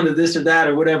sound of this or that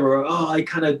or whatever, or, oh, I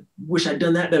kind of wish I'd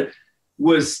done that better,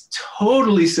 was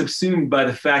totally subsumed by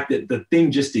the fact that the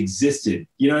thing just existed.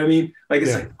 You know what I mean? Like,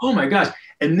 it's like, oh my gosh.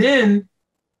 And then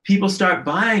people start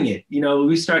buying it.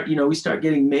 We start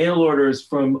getting mail orders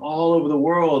from all over the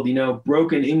world,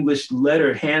 broken English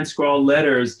hand scrawled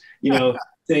letters,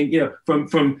 saying,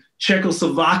 from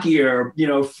Czechoslovakia,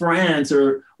 or, France,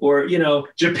 or,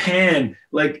 Japan,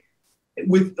 like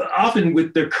often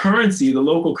with their currency, the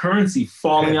local currency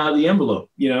falling out of the envelope,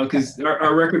 because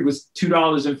our record was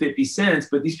 $2.50,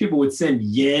 but these people would send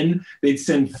yen, they'd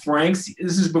send francs.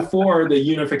 This is before the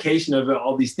unification of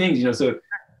all these things, so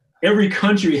every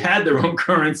country had their own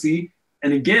currency.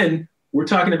 And again, we're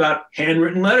talking about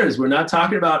handwritten letters. We're not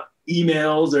talking about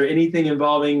emails or anything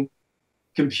involving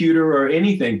computer or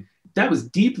anything. That was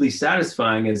deeply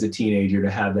satisfying as a teenager to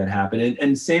have that happen.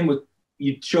 And same with,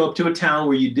 you'd show up to a town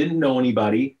where you didn't know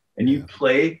anybody, and you'd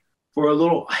play for a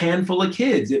little handful of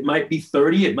kids. It might be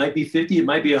 30, it might be 50, it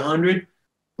might be 100,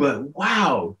 but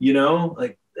wow,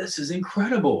 like, this is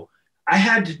incredible. I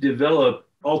had to develop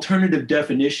alternative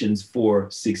definitions for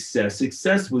success.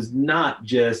 Success was not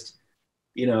just,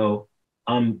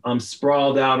 I'm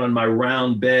sprawled out on my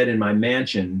round bed in my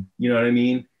mansion. You know what I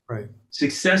mean? Right.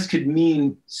 Success could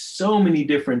mean so many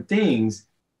different things.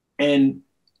 And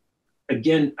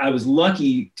again, I was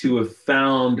lucky to have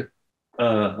found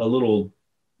a little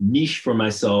niche for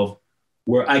myself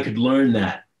where I could learn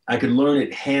that. I could learn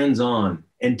it hands-on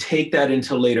and take that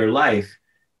into later life,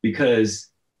 because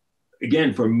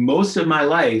again, for most of my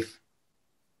life,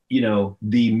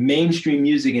 the mainstream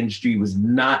music industry was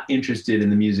not interested in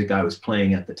the music I was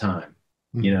playing at the time.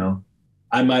 Mm-hmm.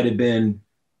 I might have been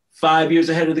 5 years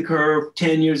ahead of the curve,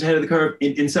 10 years ahead of the curve,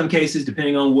 in some cases,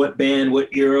 depending on what band,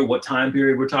 what era, what time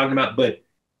period we're talking about. But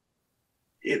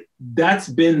that's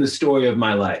been the story of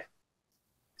my life.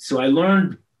 So I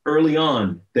learned early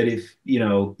on that if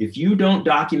you don't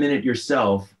document it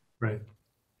yourself, right,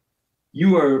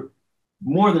 you are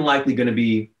more than likely going to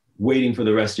be waiting for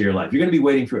the rest of your life. You're going to be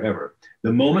waiting forever.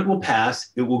 The moment will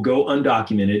pass, it will go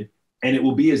undocumented, and it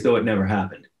will be as though it never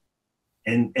happened.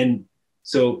 And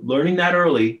so learning that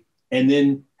early, and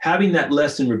then having that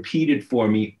lesson repeated for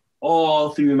me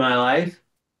all through my life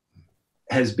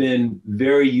has been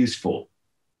very useful.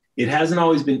 It hasn't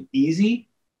always been easy.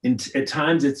 And at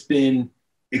times it's been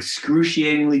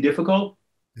excruciatingly difficult.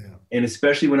 Yeah. And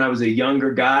especially when I was a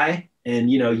younger guy,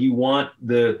 and you want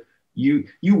the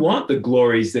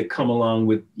glories that come along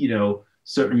with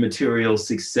certain material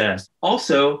success.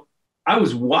 Also, I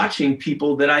was watching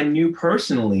people that I knew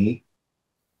personally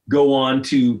go on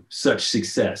to such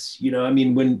success.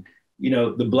 When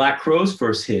the Black Crowes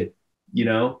first hit,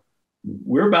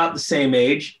 we're about the same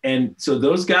age, and so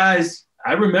those guys,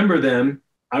 I remember them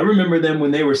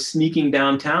when they were sneaking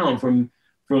downtown from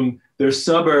their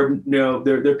suburb,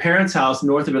 their parents' house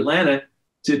north of Atlanta,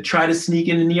 to try to sneak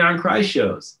into Neon Christ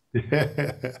shows.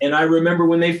 And I remember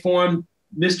when they formed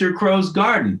Mr. Crow's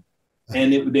Garden,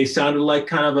 and they sounded like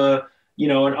kind of an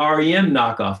REM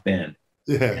knockoff band.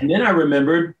 Yeah. And then I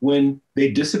remembered when they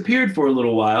disappeared for a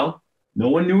little while. No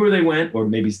one knew where they went, or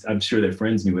maybe I'm sure their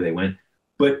friends knew where they went.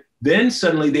 But then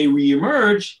suddenly they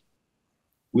reemerged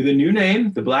with a new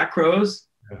name, the Black Crowes,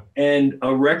 and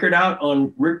a record out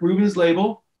on Rick Rubin's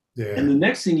label. Yeah. And the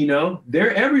next thing you know,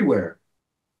 they're everywhere.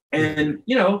 And,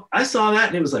 I saw that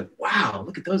and it was like, wow,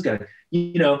 look at those guys,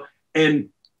 and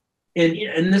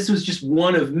this was just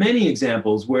one of many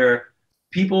examples where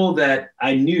people that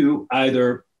I knew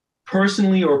either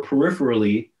personally or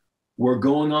peripherally were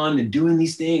going on and doing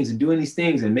these things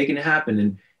and making it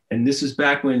happen. And this was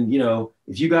back when,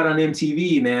 if you got on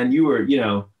MTV, man, you were,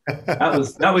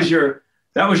 that was your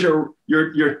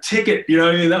ticket, you know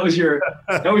what I mean? That was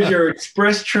your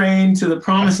express train to the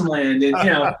promised land.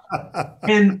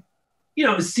 And,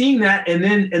 seeing that, and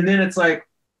then it's like,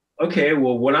 okay,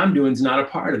 well, what I'm doing is not a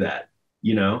part of that,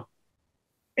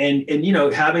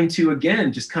 and having to,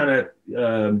 again, just kind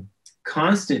of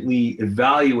constantly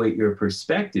evaluate your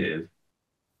perspective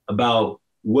about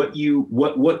what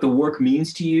the work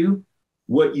means to you,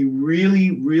 what you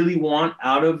really, really want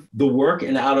out of the work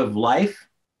and out of life.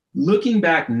 Looking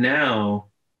back now,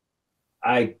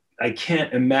 I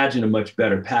can't imagine a much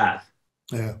better path.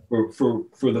 Yeah. For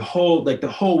the whole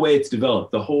way it's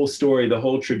developed, the whole story, the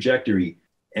whole trajectory.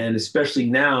 And especially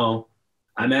now,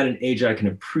 I'm at an age I can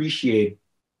appreciate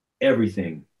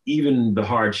everything, even the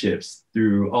hardships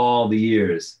through all the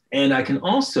years. And I can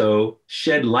also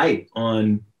shed light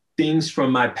on things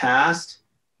from my past,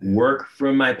 work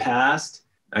from my past.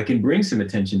 I can bring some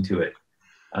attention to it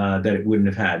that it wouldn't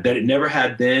have had, that it never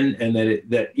had then, and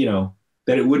that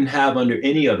it wouldn't have under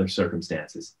any other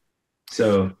circumstances.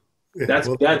 So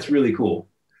that's really cool.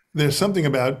 There's something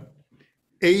about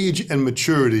age and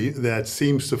maturity that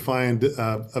seems to find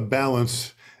a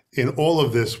balance in all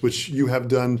of this, which you have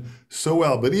done so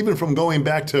well. But even from going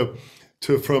back to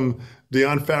from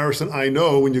Dionne Farris and I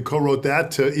Know, when you co-wrote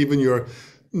that, to even your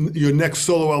next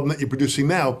solo album that you're producing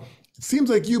now, it seems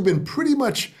like you've been pretty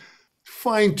much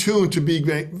fine-tuned to be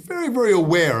very, very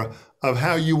aware of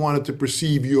how you wanted to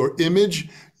perceive your image,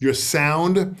 your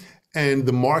sound, and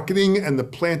the marketing and the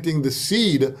planting the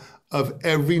seed of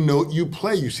every note you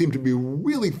play. You seem to be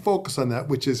really focused on that,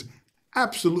 which is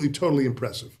absolutely, totally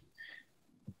impressive.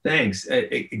 Thanks.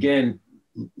 Again,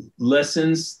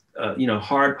 lessons,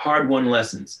 hard-won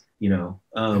lessons,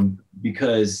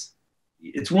 because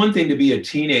it's one thing to be a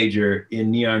teenager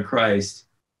in Neon Christ,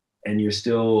 and you're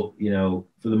still,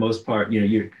 for the most part,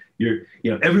 you're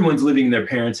everyone's living in their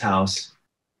parents' house,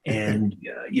 and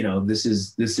this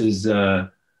is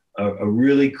a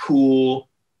really cool,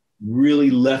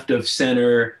 really left of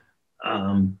center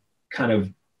kind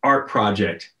of art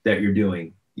project that you're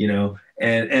doing,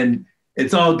 and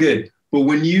it's all good. But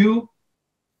when you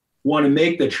want to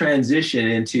make the transition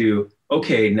into,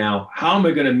 okay, now how am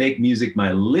I going to make music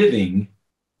my living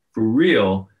for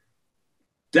real?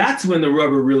 That's when the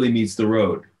rubber really meets the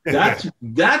road.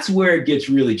 That's where it gets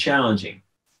really challenging.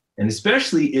 And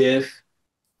especially if,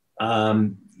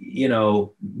 you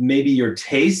know, maybe your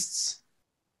tastes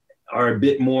are a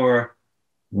bit more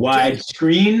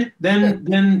widescreen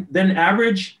than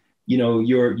average, you know,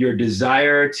 your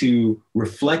desire to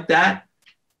reflect that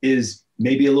is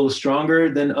maybe a little stronger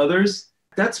than others.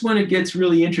 That's when it gets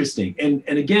really interesting. And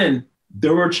again,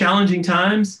 there were challenging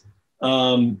times,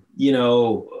 you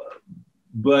know,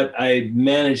 but I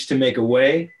managed to make a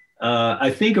way. I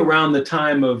think around the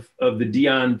time of the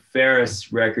Dion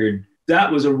Ferris record,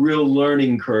 that was a real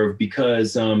learning curve,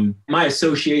 because my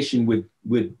association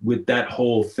with that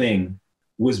whole thing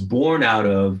was born out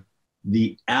of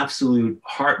the absolute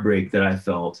heartbreak that I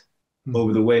felt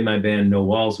over the way my band No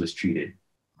Walls was treated.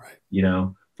 Right. You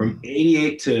know, from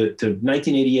 88 to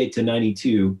 1988 to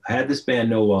 92, I had this band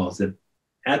No Walls that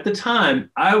at the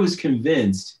time I was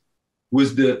convinced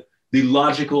was the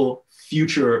logical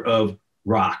future of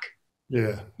rock.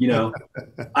 Yeah. You know,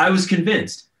 I was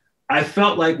convinced. I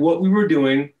felt like what we were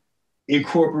doing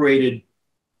incorporated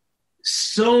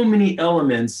so many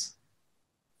elements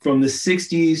from the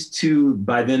 60s to,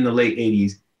 by then, the late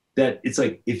 80s, that it's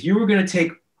like, if you were going to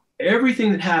take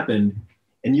everything that happened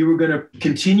and you were going to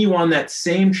continue on that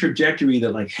same trajectory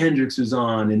that like Hendrix was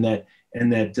on, and that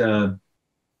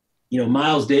you know,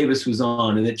 Miles Davis was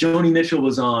on, and that Joni Mitchell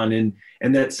was on,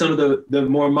 and that some of the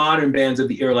more modern bands of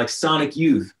the era, like Sonic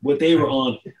Youth, what they were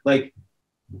on, like,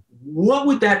 what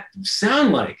would that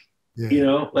sound like? Yeah. You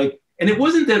know, like, and it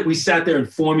wasn't that we sat there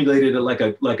and formulated it like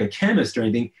a chemist or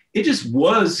anything. It just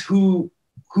was who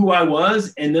I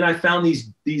was. And then I found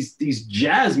these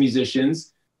jazz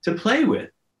musicians to play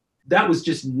with. That was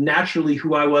just naturally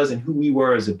who I was and who we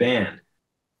were as a band.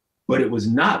 But it was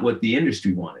not what the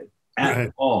industry wanted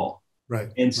at all. Right.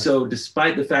 And so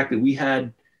despite the fact that we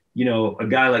had, you know, a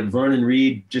guy like Vernon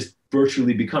Reid just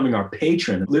virtually becoming our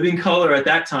patron, Living Colour at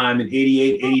that time in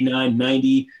 88, 89,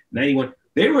 90, 91,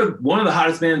 they were one of the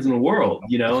hottest bands in the world.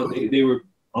 You know, they were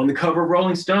on the cover of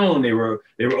Rolling Stone. They were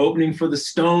opening for the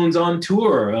Stones on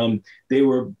tour. They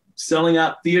were selling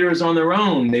out theaters on their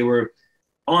own. They were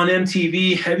on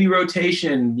MTV, heavy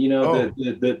rotation. You know,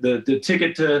 the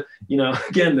ticket to, you know,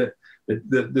 again,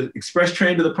 the express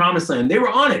train to the promised land. They were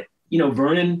on it. You know,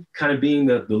 Vernon kind of being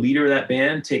the leader of that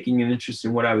band, taking an interest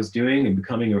in what I was doing and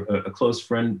becoming a close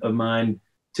friend of mine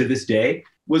to this day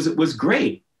was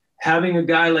great. Having a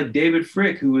guy like David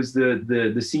Frick, who was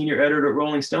the senior editor at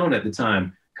Rolling Stone at the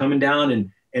time, coming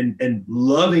down and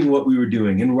loving what we were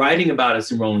doing and writing about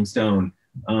us in Rolling Stone.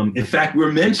 In fact,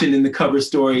 we're mentioned in the cover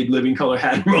story Living Colour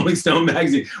had in Rolling Stone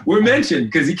magazine. We're mentioned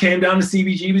because he came down to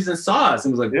CBGB's and saw us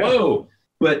and was like, whoa.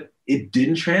 But it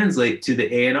didn't translate to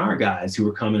the A&R guys who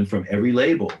were coming from every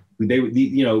label.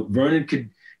 You know, Vernon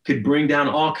could bring down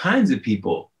all kinds of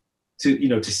people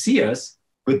to see us,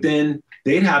 but then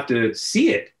they'd have to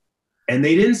see it. And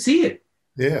they didn't see it.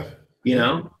 Yeah. You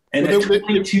know, and at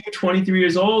 22, 23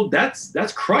 years old, that's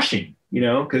crushing, you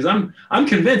know, because I'm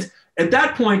convinced at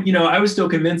that point, you know, I was still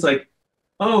convinced, like,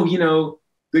 oh, you know,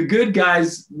 the good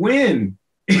guys win.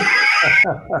 You know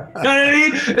what I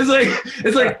mean?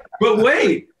 It's like, but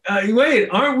wait,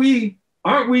 aren't we,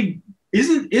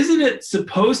 isn't it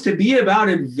supposed to be about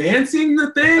advancing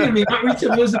the thing? I mean, aren't we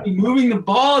supposed to be moving the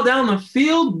ball down the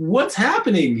field? What's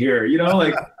happening here? You know,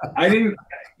 like, I didn't,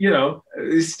 you know,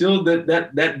 it's still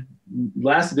that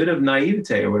last bit of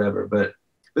naivete or whatever. But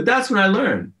that's when I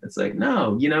learned. It's like,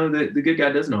 no, you know, the good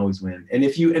guy doesn't always win. And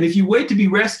if you wait to be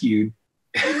rescued,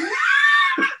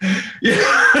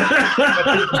 That's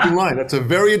an interesting line. That's a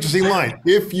very interesting line.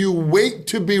 If you wait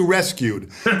to be rescued,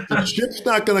 the ship's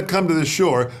not going to come to the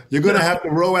shore. You're going to have to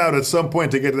row out at some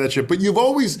point to get to that ship. But you've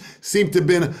always seemed to have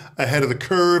been ahead of the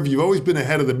curve. You've always been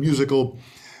ahead of the musical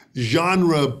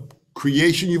genre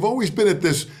creation. You've always been at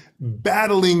this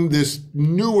battling this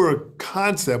newer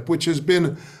concept, which has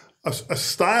been a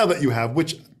style that you have,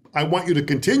 which I want you to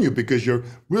continue because you're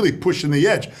really pushing the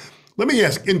edge. Let me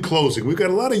ask, in closing, we've got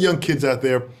a lot of young kids out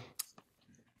there,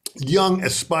 young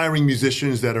aspiring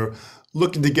musicians that are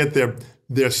looking to get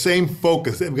their same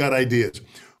focus. They've got ideas.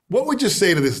 What would you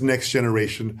say to this next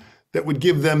generation that would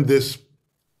give them this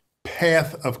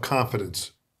path of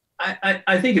confidence?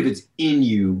 I think if it's in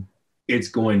you, it's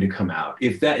going to come out.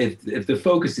 If the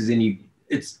focus is in you,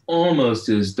 it's almost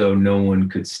as though no one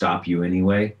could stop you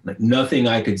anyway. Like nothing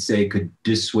I could say could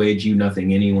dissuade you.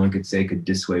 Nothing anyone could say could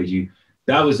dissuade you.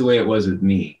 That was the way it was with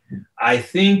me. I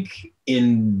think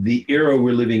in the era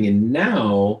we're living in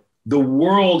now, the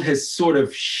world has sort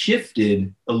of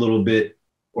shifted a little bit,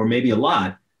 or maybe a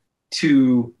lot,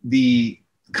 to the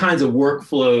kinds of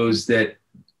workflows that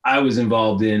I was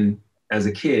involved in as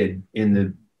a kid in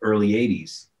the early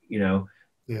 80s. You know,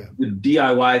 Yeah. The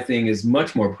DIY thing is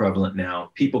much more prevalent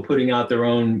now. People putting out their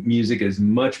own music is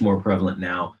much more prevalent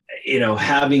now. You know,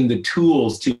 having the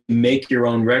tools to make your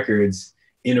own records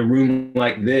in a room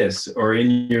like this or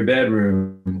in your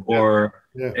bedroom, or,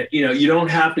 you know, you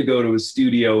don't have to go to a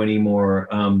studio anymore.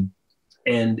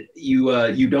 And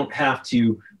you don't have to,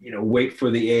 you know, wait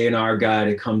for the A&R guy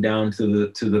to come down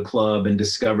to the club and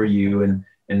discover you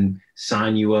and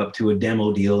sign you up to a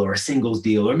demo deal or a singles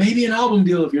deal or maybe an album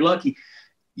deal if you're lucky.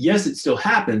 Yes, it still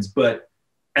happens, but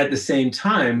at the same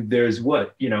time, there's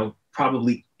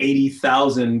probably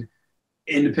 80,000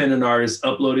 independent artists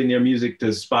uploading their music to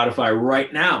Spotify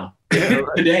right now,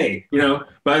 today. You know,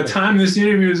 by the time this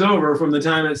interview is over, from the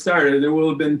time it started, there will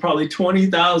have been probably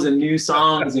 20,000 new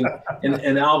songs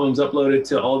and albums uploaded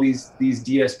to all these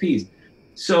DSPs.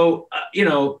 So, you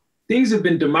know, things have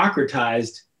been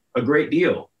democratized a great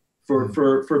deal for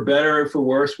better, for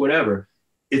worse, whatever.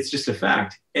 It's just a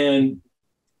fact. And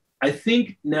I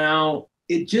think now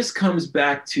it just comes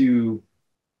back to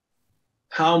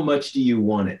how much do you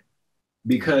want it?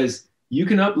 Because you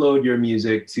can upload your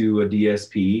music to a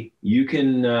DSP. You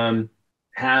can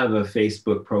have a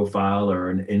Facebook profile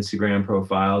or an Instagram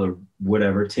profile or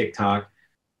whatever, TikTok.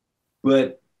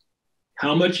 But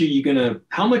how much are you gonna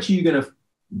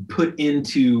put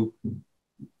into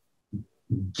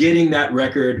getting that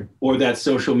record or that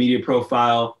social media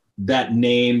profile, that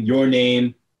name, your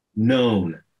name,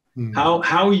 known? How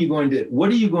are you going to,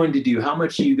 what are you going to do? How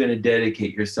much are you going to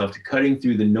dedicate yourself to cutting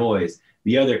through the noise,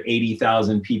 the other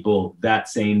 80,000 people that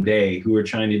same day who are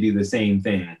trying to do the same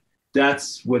thing?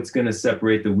 That's what's going to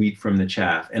separate the wheat from the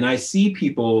chaff. And I see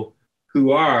people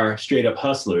who are straight up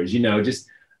hustlers, you know,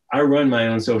 I run my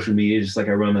own social media just like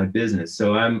I run my business.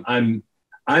 So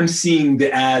I'm seeing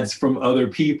the ads from other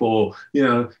people, you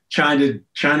know, trying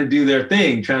to do their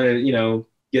thing, trying to, you know,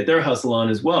 get their hustle on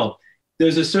as well.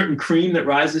 There's a certain cream that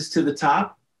rises to the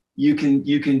top. You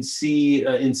can see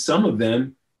in some of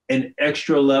them an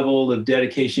extra level of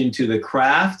dedication to the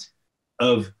craft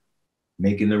of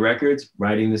making the records,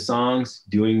 writing the songs,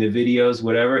 doing the videos,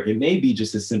 whatever. It may be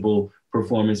just a simple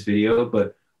performance video,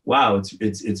 but wow,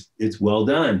 it's well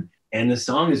done. And the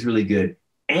song is really good.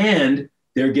 And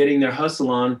they're getting their hustle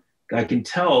on. I can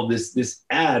tell this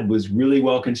ad was really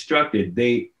well constructed.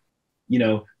 You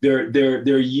know,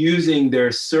 they're using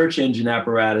their search engine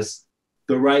apparatus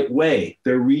the right way.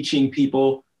 They're reaching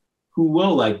people who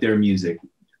will like their music.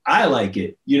 I like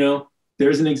it, you know.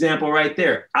 There's an example right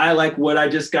there. I like what I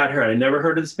just got heard. I never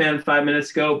heard of this band 5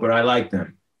 minutes ago, but I like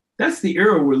them. That's the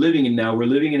era we're living in now. We're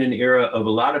living in an era of a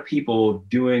lot of people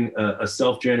doing a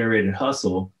self-generated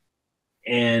hustle,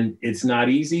 and it's not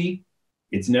easy.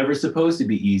 It's never supposed to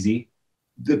be easy.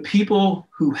 The people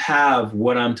who have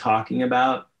what I'm talking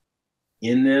about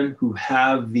in them, who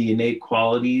have the innate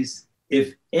qualities,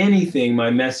 if anything, my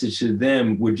message to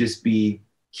them would just be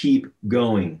keep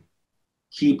going,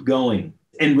 keep going.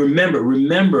 And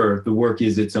remember the work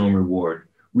is its own reward.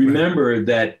 Remember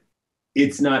that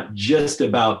it's not just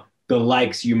about the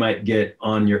likes you might get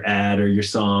on your ad or your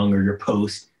song or your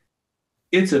post.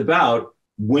 It's about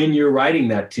when you're writing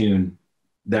that tune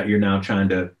that you're now trying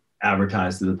to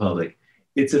advertise to the public.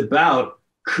 It's about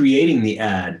creating the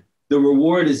ad. The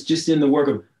reward is just in the work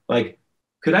of, like,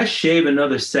 could I shave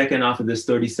another second off of this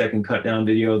 30-second cut down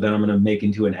video that I'm going to make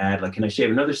into an ad? Like, can I shave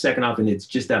another second off and it's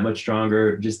just that much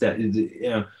stronger? Just that, you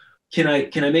know, can I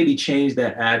maybe change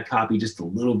that ad copy just a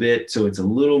little bit so it's a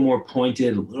little more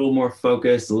pointed, a little more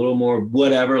focused, a little more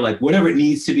whatever, like whatever it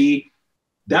needs to be?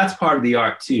 That's part of the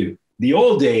art too. The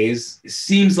old days, it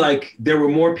seems like there were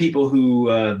more people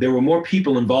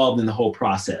involved in the whole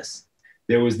process.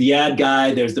 There was the ad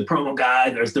guy, there's the promo guy,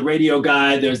 there's the radio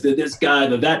guy, there's this guy,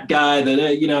 that guy,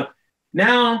 you know.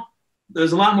 Now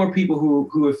there's a lot more people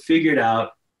who have figured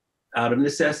out of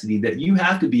necessity that you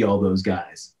have to be all those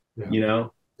guys, you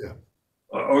know. Yeah.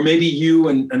 Or maybe you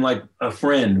and like a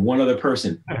friend, one other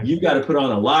person. You've got to put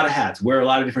on a lot of hats, wear a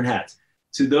lot of different hats.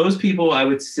 To those people, I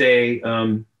would say,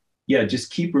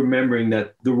 just keep remembering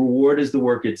that the reward is the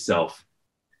work itself.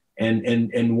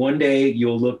 And one day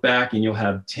you'll look back and you'll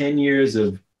have 10 years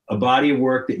of a body of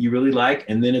work that you really like,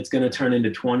 and then it's going to turn into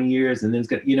 20 years, and then it's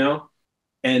going to, you know,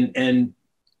 and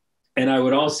I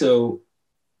would also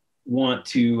want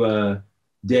to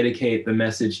dedicate the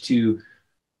message to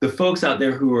the folks out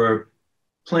there who are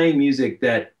playing music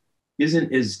that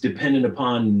isn't as dependent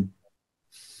upon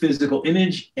physical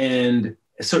image and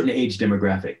a certain age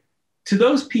demographic. To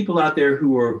those people out there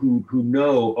who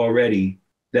know already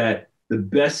that the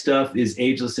best stuff is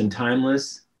ageless and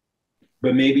timeless,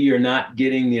 but maybe you're not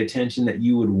getting the attention that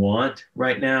you would want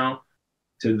right now,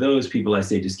 to those people, I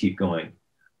say, just keep going.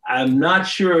 I'm not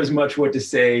sure as much what to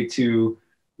say to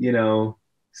you know,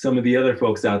 some of the other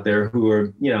folks out there who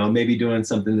are, you know, maybe doing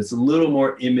something that's a little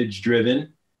more image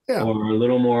driven, or a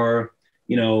little more,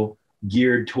 you know,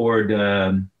 geared toward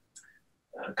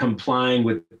complying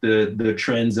with the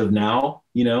trends of now.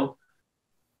 You know,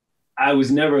 I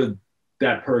was never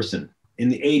that person. In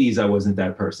the 80s, I wasn't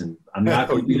that person. I'm not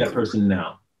going to be that person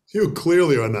now. You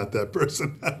clearly are not that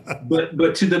person.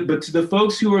 but to the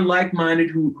folks who are like-minded,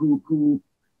 who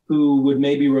would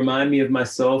maybe remind me of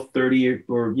myself 30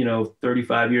 or, you know,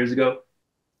 35 years ago,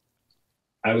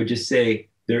 I would just say,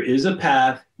 there is a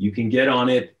path, you can get on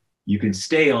it, you can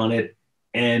stay on it,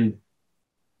 and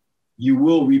you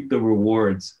will reap the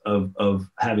rewards of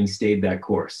having stayed that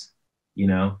course. You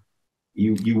know,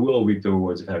 you will reap the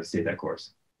rewards of having stayed that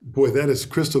course. Boy, that is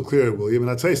crystal clear, William. And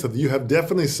I'll tell you something, you have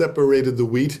definitely separated the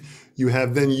wheat. You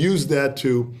have then used that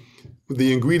to,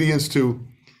 the ingredients to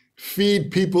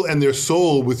feed people and their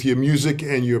soul with your music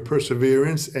and your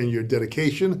perseverance and your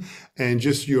dedication and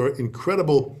just your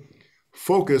incredible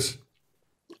focus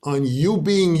on you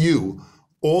being you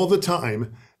all the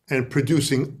time and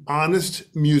producing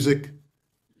honest music.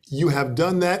 You have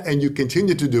done that and you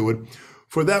continue to do it.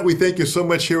 For that, we thank you so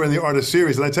much here in the Artist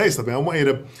Series. And I tell you something,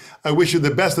 I wish you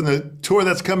the best on the tour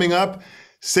that's coming up.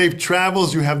 Safe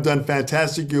travels. You have done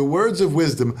fantastic. Your words of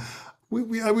wisdom. I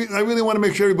really want to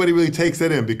make sure everybody really takes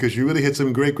that in, because you really hit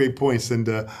some great, great points. And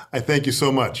I thank you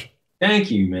so much.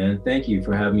 Thank you, man. Thank you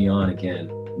for having me on again.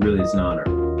 Really, it's an honor.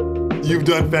 You've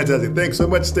done fantastic. Thanks so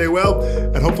much. Stay well.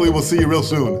 And hopefully we'll see you real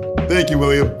soon. Thank you,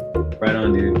 William. Right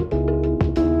on, dude.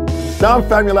 Dom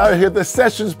Famularo here, the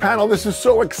Sessions panel. This is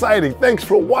so exciting. Thanks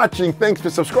for watching. Thanks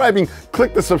for subscribing.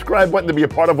 Click the subscribe button to be a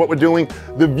part of what we're doing.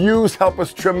 The views help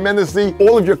us tremendously.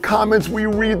 All of your comments, we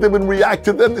read them and react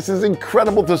to them. This is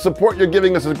incredible. The support you're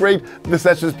giving us is great. The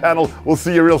Sessions panel. We'll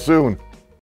see you real soon.